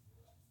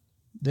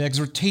 The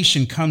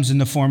exhortation comes in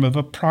the form of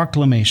a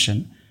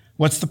proclamation.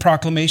 What's the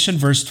proclamation?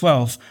 Verse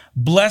 12.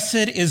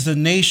 Blessed is the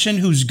nation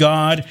whose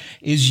God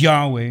is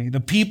Yahweh, the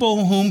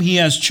people whom he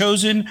has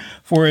chosen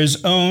for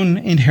his own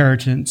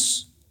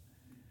inheritance.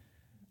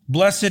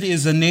 Blessed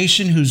is the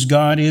nation whose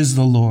God is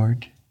the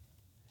Lord.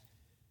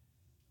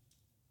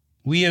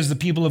 We as the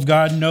people of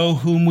God know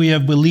whom we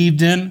have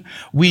believed in.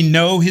 We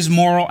know his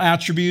moral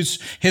attributes,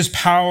 his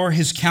power,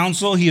 his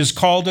counsel. He has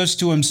called us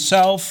to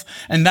himself,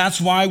 and that's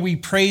why we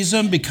praise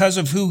him, because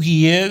of who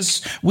he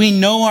is. We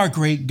know our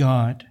great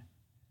God.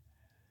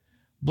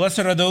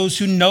 Blessed are those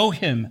who know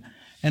him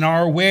and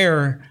are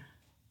aware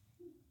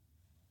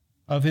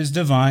of his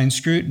divine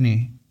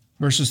scrutiny.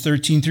 Verses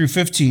 13 through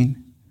 15.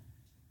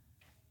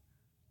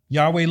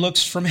 Yahweh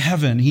looks from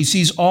heaven. He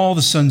sees all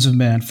the sons of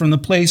man. From the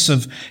place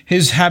of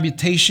his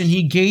habitation,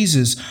 he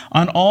gazes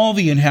on all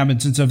the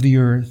inhabitants of the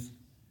earth.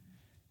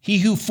 He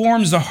who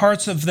forms the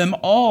hearts of them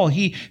all,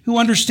 he who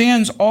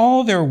understands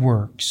all their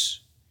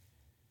works.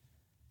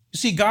 You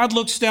see, God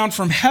looks down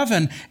from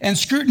heaven and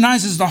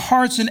scrutinizes the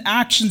hearts and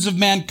actions of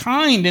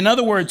mankind. In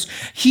other words,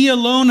 he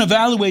alone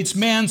evaluates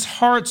man's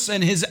hearts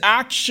and his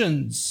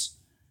actions.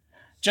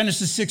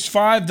 Genesis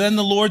 6:5, then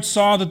the Lord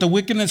saw that the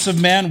wickedness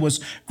of man was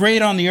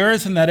great on the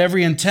earth, and that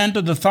every intent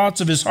of the thoughts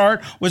of his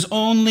heart was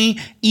only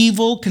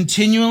evil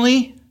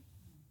continually.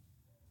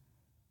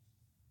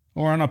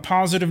 Or on a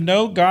positive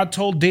note, God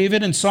told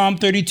David in Psalm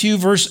 32,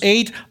 verse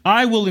 8,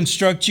 I will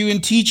instruct you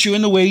and teach you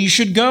in the way you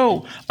should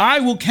go.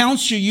 I will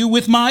counsel you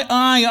with my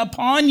eye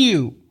upon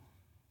you.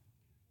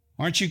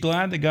 Aren't you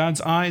glad that God's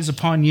eye is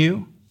upon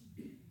you?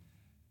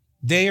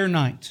 Day or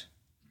night,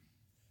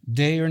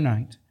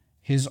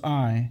 his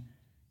eye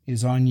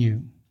is on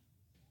you.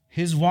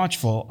 His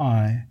watchful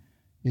eye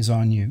is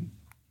on you.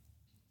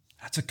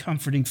 That's a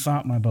comforting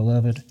thought, my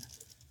beloved.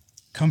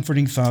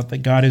 Comforting thought that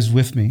God is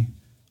with me.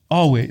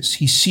 Always.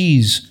 He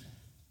sees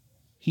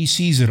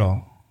it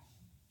all.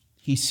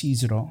 He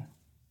sees it all.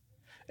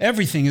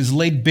 Everything is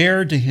laid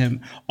bare to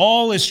him.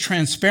 All is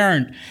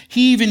transparent.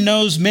 He even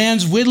knows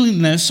man's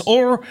willingness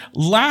or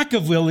lack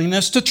of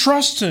willingness to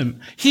trust him.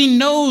 He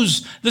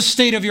knows the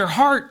state of your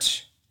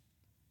heart.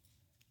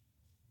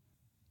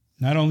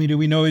 Not only do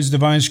we know his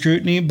divine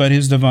scrutiny, but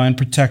his divine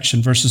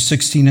protection. Verses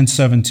 16 and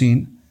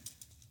 17.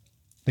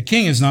 The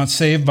king is not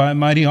saved by a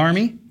mighty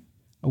army.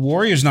 A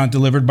warrior is not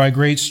delivered by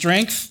great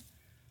strength.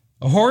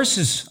 A horse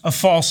is a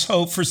false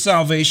hope for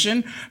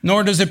salvation,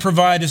 nor does it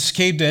provide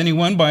escape to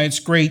anyone by its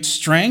great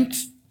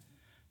strength.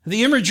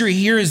 The imagery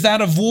here is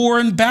that of war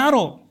and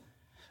battle.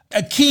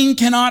 A king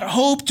cannot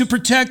hope to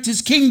protect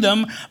his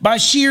kingdom by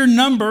sheer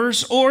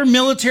numbers or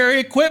military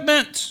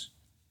equipment.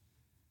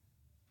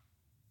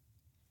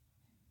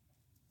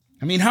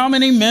 I mean, how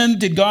many men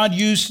did God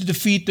use to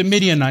defeat the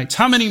Midianites?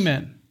 How many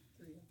men?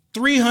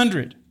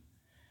 300.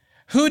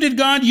 Who did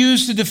God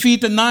use to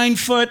defeat the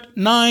 9-foot,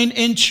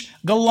 9-inch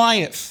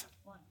Goliath?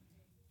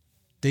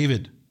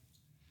 David.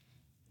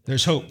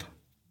 There's hope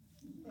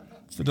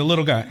for the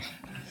little guy.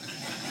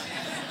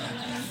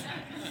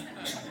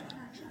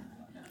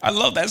 I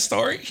love that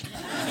story.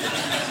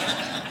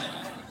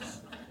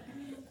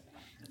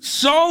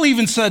 Saul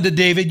even said to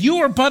David, you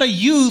are but a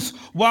youth,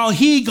 while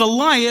he,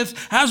 Goliath,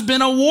 has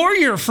been a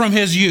warrior from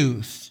his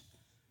youth.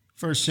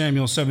 1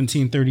 Samuel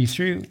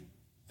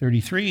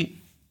 17:33.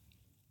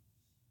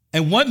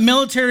 And what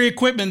military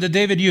equipment did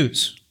David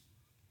use?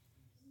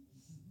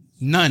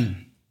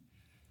 None.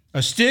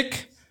 A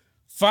stick,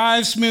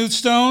 5 smooth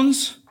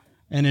stones,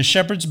 and a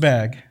shepherd's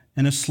bag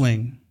and a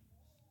sling.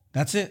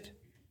 That's it.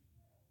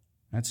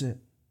 That's it.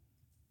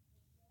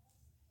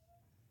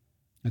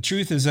 The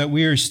truth is that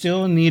we are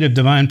still in need of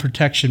divine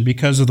protection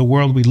because of the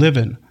world we live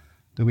in.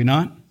 Do we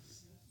not?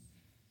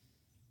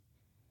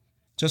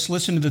 Just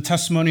listen to the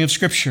testimony of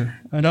Scripture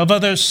and of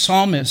other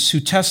psalmists who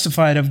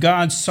testified of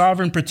God's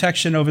sovereign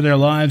protection over their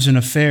lives and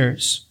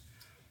affairs.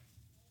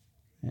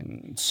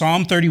 In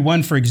Psalm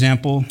 31, for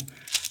example,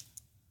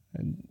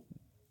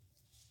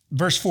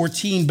 verse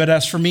 14, but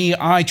as for me,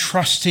 I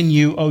trust in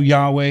you, O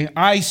Yahweh.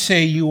 I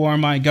say you are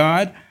my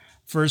God.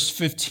 Verse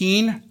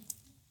 15,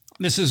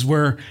 this is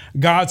where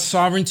God's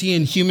sovereignty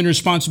and human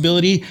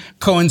responsibility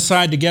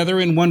coincide together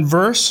in one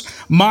verse.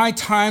 My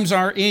times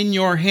are in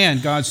your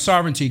hand. God's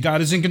sovereignty. God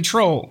is in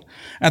control.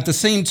 At the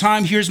same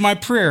time, here's my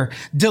prayer.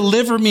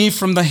 Deliver me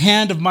from the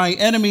hand of my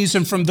enemies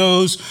and from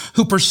those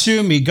who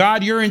pursue me.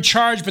 God, you're in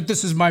charge, but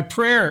this is my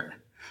prayer.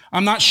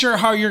 I'm not sure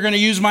how you're going to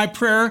use my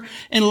prayer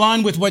in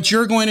line with what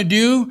you're going to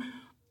do,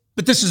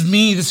 but this is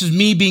me. This is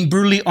me being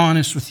brutally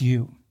honest with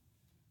you.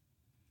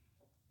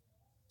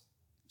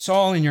 It's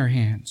all in your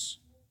hands.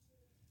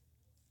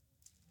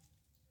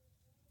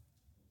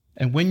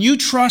 And when you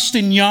trust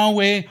in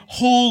Yahweh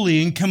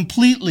wholly and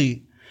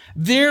completely,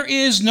 there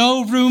is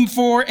no room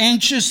for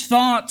anxious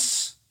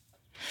thoughts.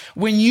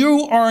 When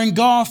you are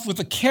engulfed with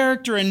the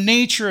character and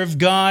nature of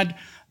God,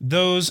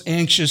 those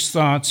anxious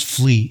thoughts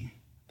flee.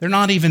 They're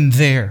not even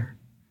there.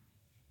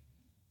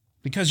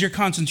 Because your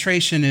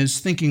concentration is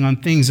thinking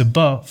on things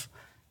above,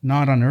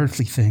 not on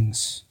earthly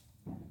things.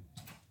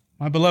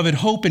 My beloved,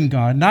 hope in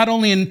God, not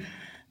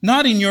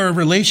in your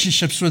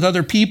relationships with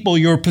other people,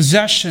 your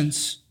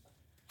possessions,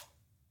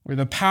 or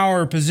the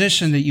power or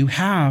position that you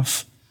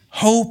have.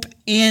 Hope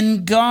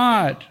in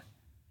God.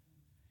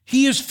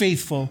 He is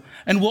faithful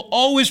and will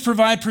always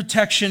provide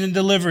protection and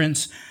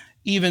deliverance,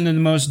 even in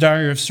the most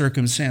dire of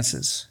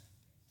circumstances.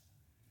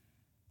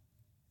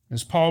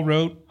 As Paul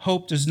wrote,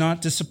 hope does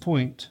not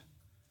disappoint.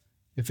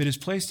 If it is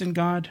placed in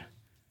God,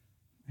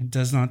 it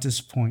does not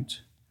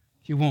disappoint.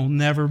 You will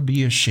never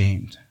be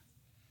ashamed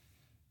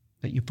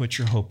that you put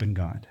your hope in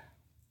God.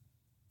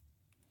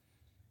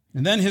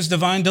 And then his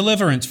divine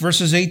deliverance,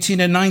 verses 18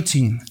 and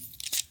 19.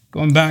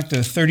 Going back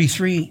to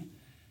 33.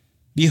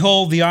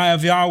 Behold, the eye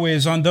of Yahweh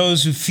is on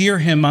those who fear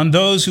him, on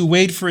those who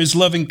wait for his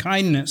loving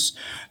kindness,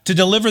 to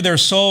deliver their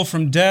soul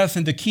from death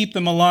and to keep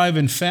them alive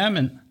in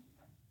famine.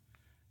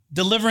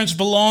 Deliverance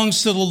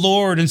belongs to the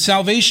Lord, and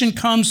salvation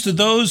comes to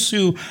those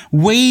who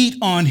wait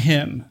on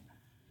him.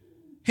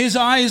 His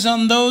eye is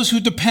on those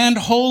who depend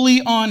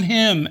wholly on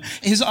him.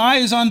 His eye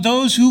is on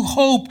those who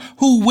hope,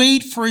 who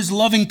wait for his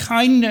loving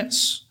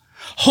kindness.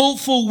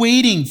 Hopeful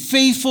waiting,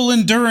 faithful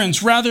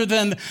endurance, rather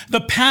than the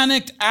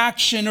panicked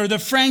action or the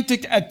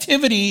frantic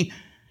activity,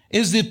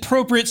 is the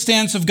appropriate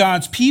stance of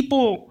God's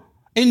people.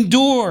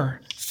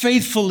 Endure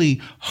faithfully.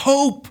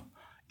 Hope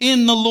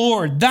in the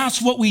Lord.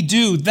 That's what we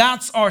do.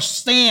 That's our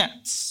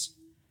stance.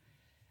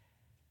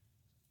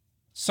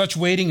 Such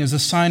waiting is a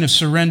sign of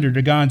surrender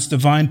to God's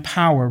divine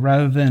power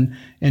rather than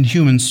in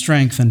human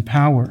strength and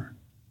power.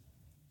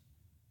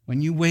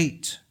 When you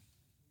wait,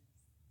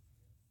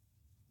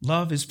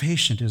 love is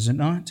patient, is it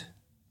not?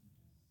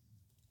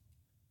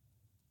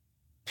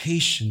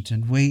 Patient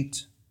and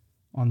wait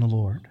on the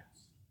Lord.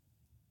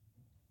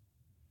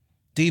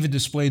 David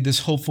displayed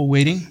this hopeful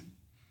waiting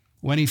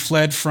when he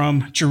fled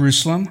from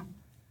Jerusalem.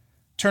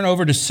 Turn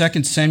over to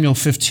 2 Samuel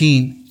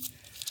 15.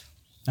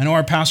 I know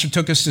our pastor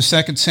took us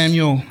to 2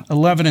 Samuel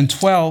 11 and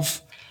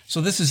 12,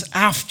 so this is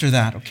after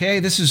that, okay?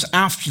 This is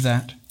after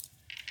that.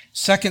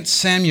 2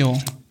 Samuel,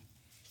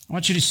 I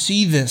want you to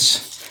see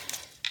this.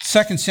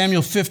 2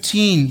 Samuel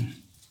 15,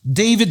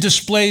 David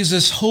displays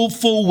this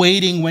hopeful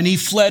waiting when he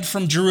fled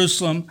from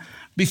Jerusalem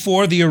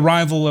before the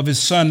arrival of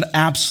his son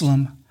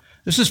Absalom.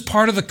 This is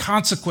part of the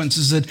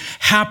consequences that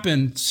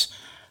happened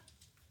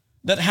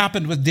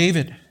with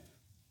David.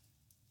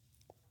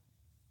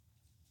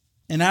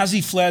 And as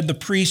he fled, the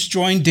priests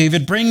joined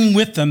David, bringing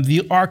with them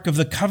the Ark of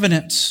the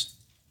Covenants.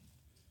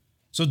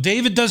 So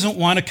David doesn't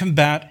want to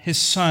combat his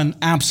son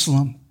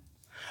Absalom.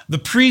 The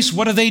priests,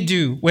 what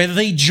do? Well,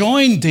 they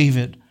join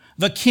David,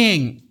 the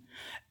king,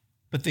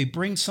 but they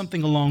bring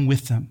something along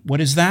with them.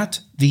 What is that?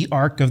 The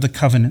Ark of the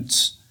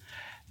Covenants.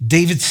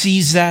 David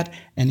sees that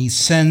and he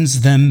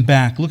sends them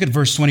back. Look at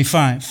verse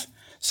 25.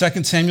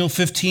 2 Samuel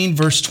 15,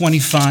 verse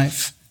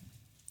 25.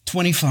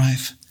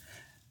 25.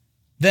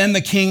 Then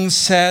the king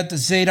said to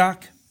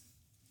Zadok,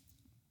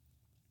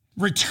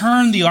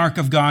 return the ark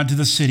of God to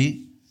the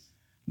city.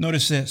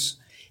 Notice this.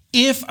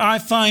 If I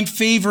find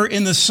favor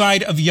in the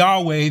sight of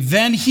Yahweh,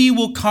 then he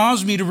will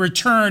cause me to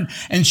return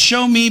and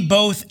show me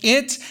both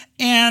it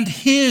and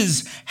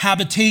his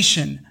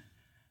habitation.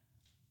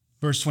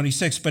 Verse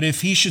 26, but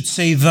if he should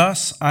say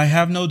thus, I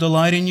have no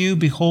delight in you,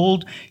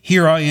 behold,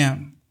 here I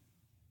am.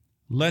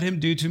 Let him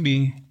do to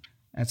me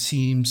that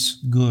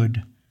seems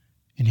good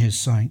in his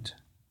sight.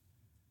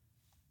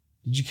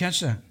 Did you catch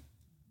that?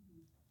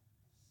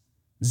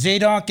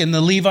 Zadok and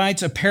the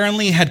Levites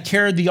apparently had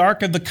carried the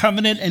Ark of the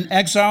Covenant in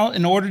exile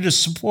in order to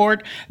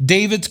support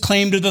David's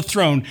claim to the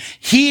throne.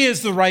 He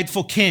is the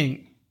rightful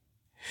king.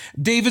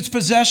 David's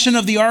possession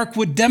of the Ark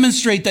would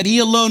demonstrate that he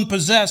alone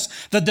possessed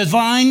the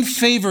divine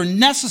favor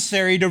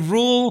necessary to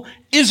rule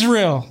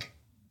Israel.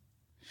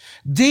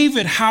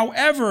 David,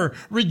 however,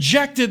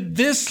 rejected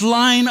this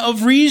line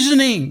of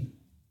reasoning.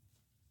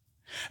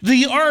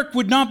 The Ark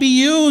would not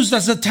be used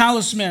as a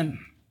talisman.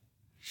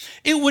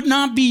 It would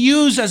not be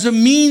used as a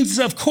means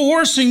of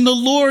coercing the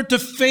Lord to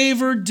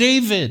favor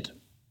David.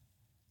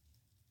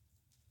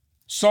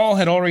 Saul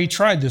had already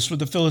tried this with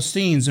the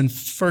Philistines in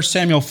 1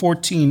 Samuel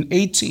 14,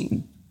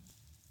 18.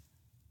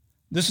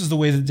 This is the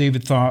way that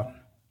David thought.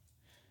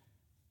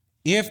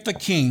 If the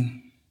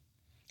king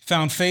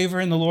found favor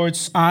in the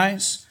Lord's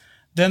eyes,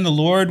 then the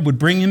Lord would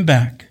bring him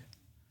back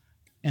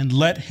and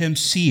let him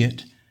see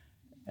it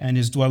and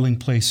his dwelling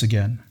place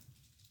again.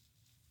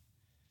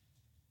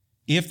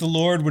 If the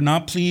Lord were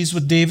not pleased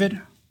with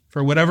David,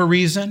 for whatever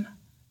reason,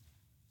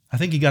 I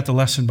think he got the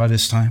lesson by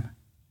this time,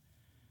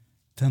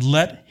 then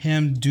let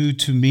him do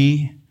to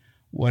me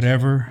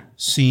whatever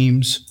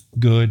seems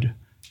good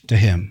to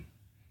him.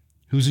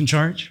 Who's in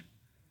charge?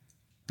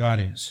 God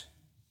is.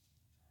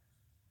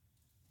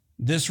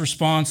 This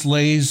response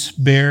lays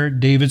bare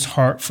David's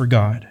heart for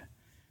God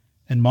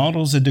and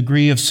models a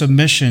degree of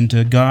submission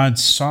to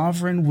God's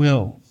sovereign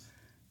will.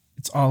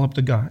 It's all up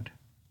to God,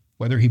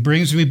 whether he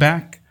brings me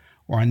back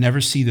or I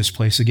never see this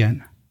place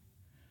again.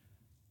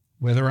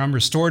 Whether I'm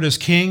restored as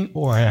king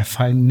or if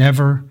I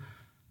never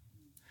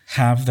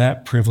have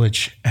that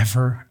privilege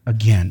ever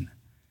again.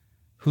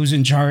 Who's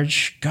in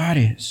charge? God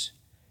is.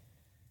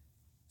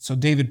 So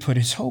David put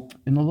his hope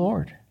in the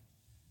Lord.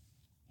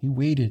 He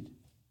waited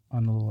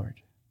on the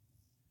Lord.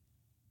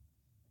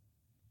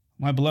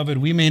 My beloved,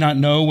 we may not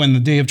know when the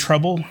day of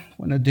trouble,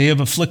 when the day of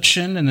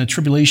affliction and the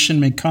tribulation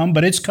may come,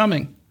 but it's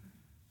coming.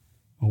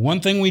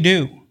 One thing we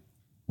do,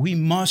 we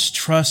must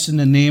trust in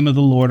the name of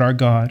the Lord our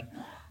God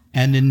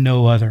and in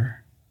no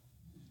other.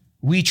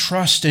 We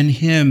trust in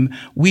him.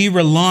 We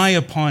rely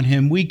upon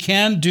him. We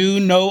can do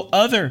no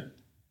other.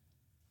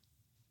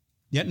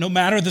 Yet no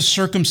matter the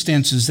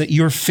circumstances that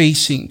you're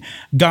facing,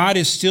 God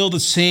is still the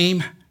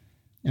same,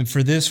 and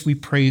for this we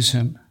praise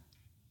him.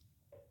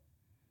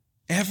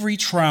 Every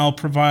trial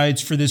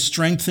provides for this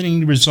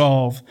strengthening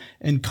resolve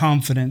and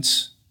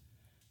confidence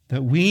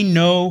that we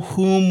know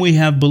whom we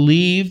have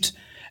believed,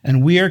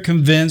 and we are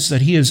convinced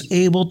that he is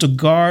able to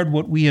guard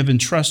what we have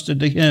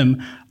entrusted to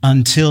him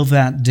until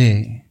that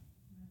day.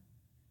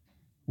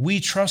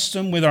 We trust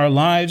him with our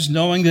lives,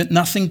 knowing that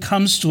nothing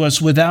comes to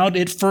us without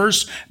it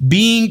first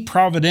being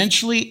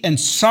providentially and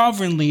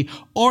sovereignly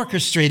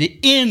orchestrated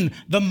in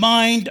the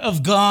mind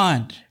of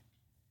God.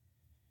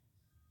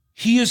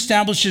 He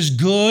establishes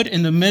good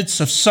in the midst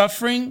of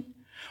suffering.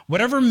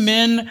 Whatever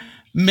men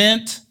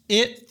meant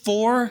it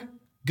for,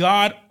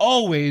 God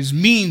always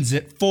means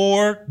it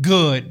for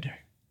good.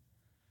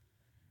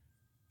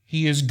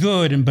 He is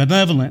good and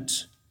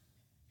benevolent.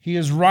 He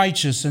is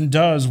righteous and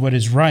does what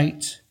is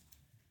right.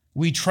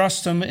 We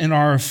trust him in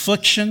our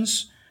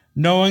afflictions,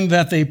 knowing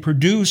that they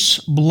produce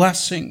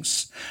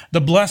blessings,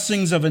 the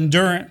blessings of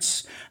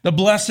endurance, the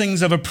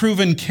blessings of a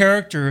proven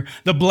character,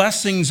 the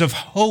blessings of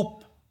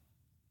hope.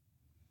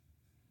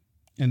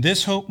 And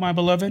this hope, my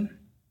beloved,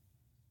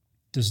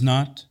 does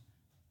not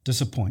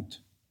disappoint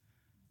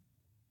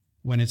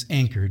when it's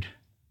anchored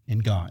in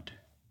God.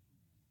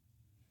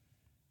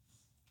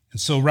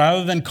 And so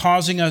rather than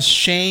causing us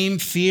shame,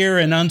 fear,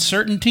 and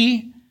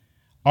uncertainty,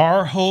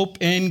 our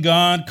hope in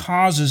God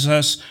causes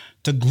us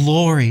to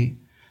glory,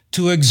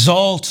 to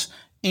exult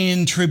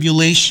in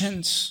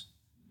tribulations.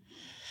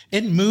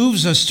 It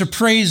moves us to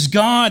praise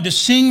God, to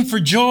sing for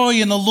joy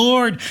in the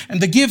Lord,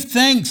 and to give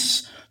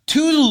thanks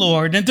to the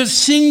Lord, and to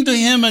sing to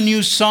him a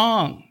new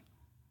song.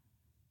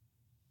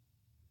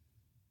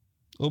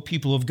 O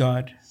people of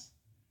God,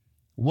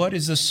 what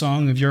is the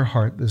song of your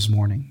heart this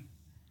morning?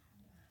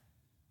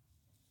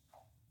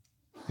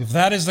 If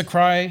that is the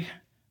cry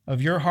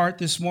of your heart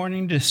this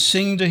morning, to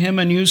sing to him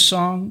a new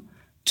song,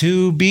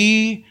 to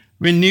be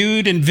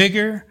renewed in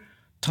vigor,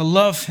 to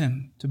love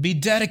him, to be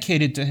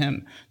dedicated to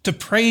him, to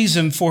praise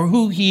him for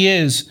who he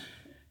is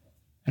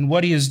and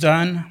what he has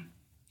done,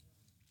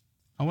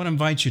 I want to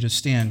invite you to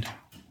stand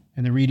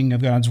in the reading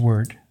of God's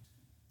word.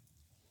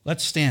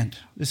 Let's stand.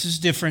 This is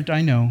different,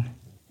 I know.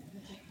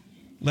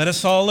 Let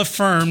us all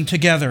affirm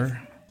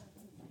together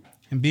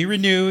and be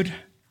renewed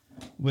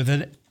with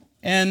an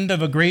end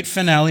of a great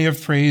finale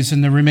of praise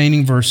in the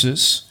remaining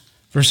verses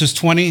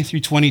 20 through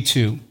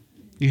 22.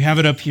 You have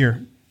it up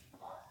here.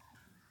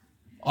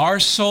 Our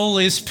soul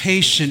is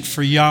patient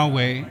for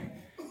Yahweh.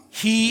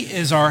 He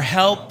is our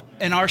help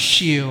and our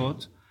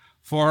shield,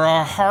 for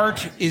our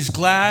heart is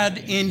glad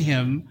in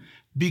him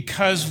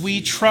because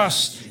we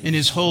trust in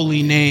his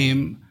holy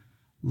name.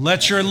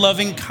 Let your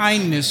loving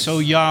kindness, O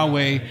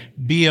Yahweh,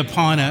 be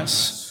upon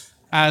us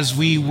as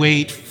we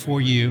wait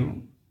for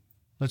you.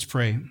 Let's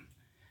pray.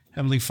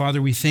 Heavenly Father,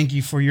 we thank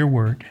you for your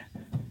word.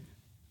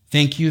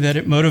 Thank you that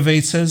it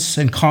motivates us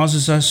and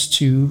causes us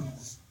to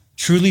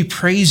truly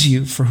praise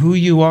you for who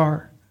you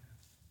are,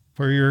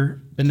 for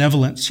your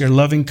benevolence, your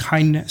loving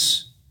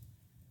kindness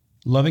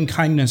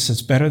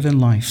that's better than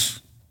life.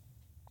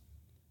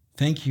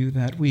 Thank you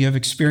that we have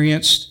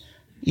experienced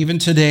even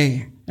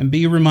today, and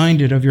be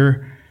reminded of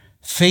your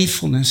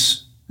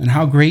faithfulness and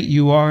how great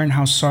you are and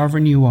how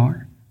sovereign you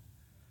are.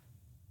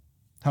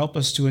 Help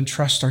us to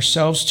entrust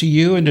ourselves to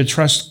you and to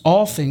trust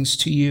all things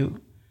to you.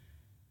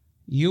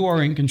 You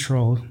are in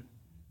control,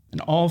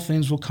 and all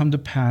things will come to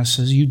pass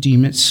as you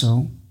deem it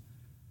so.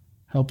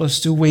 Help us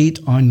to wait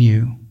on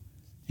you.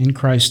 In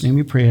Christ's name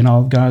we pray. And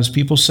all of God's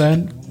people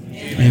said,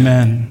 Amen.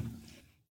 Amen.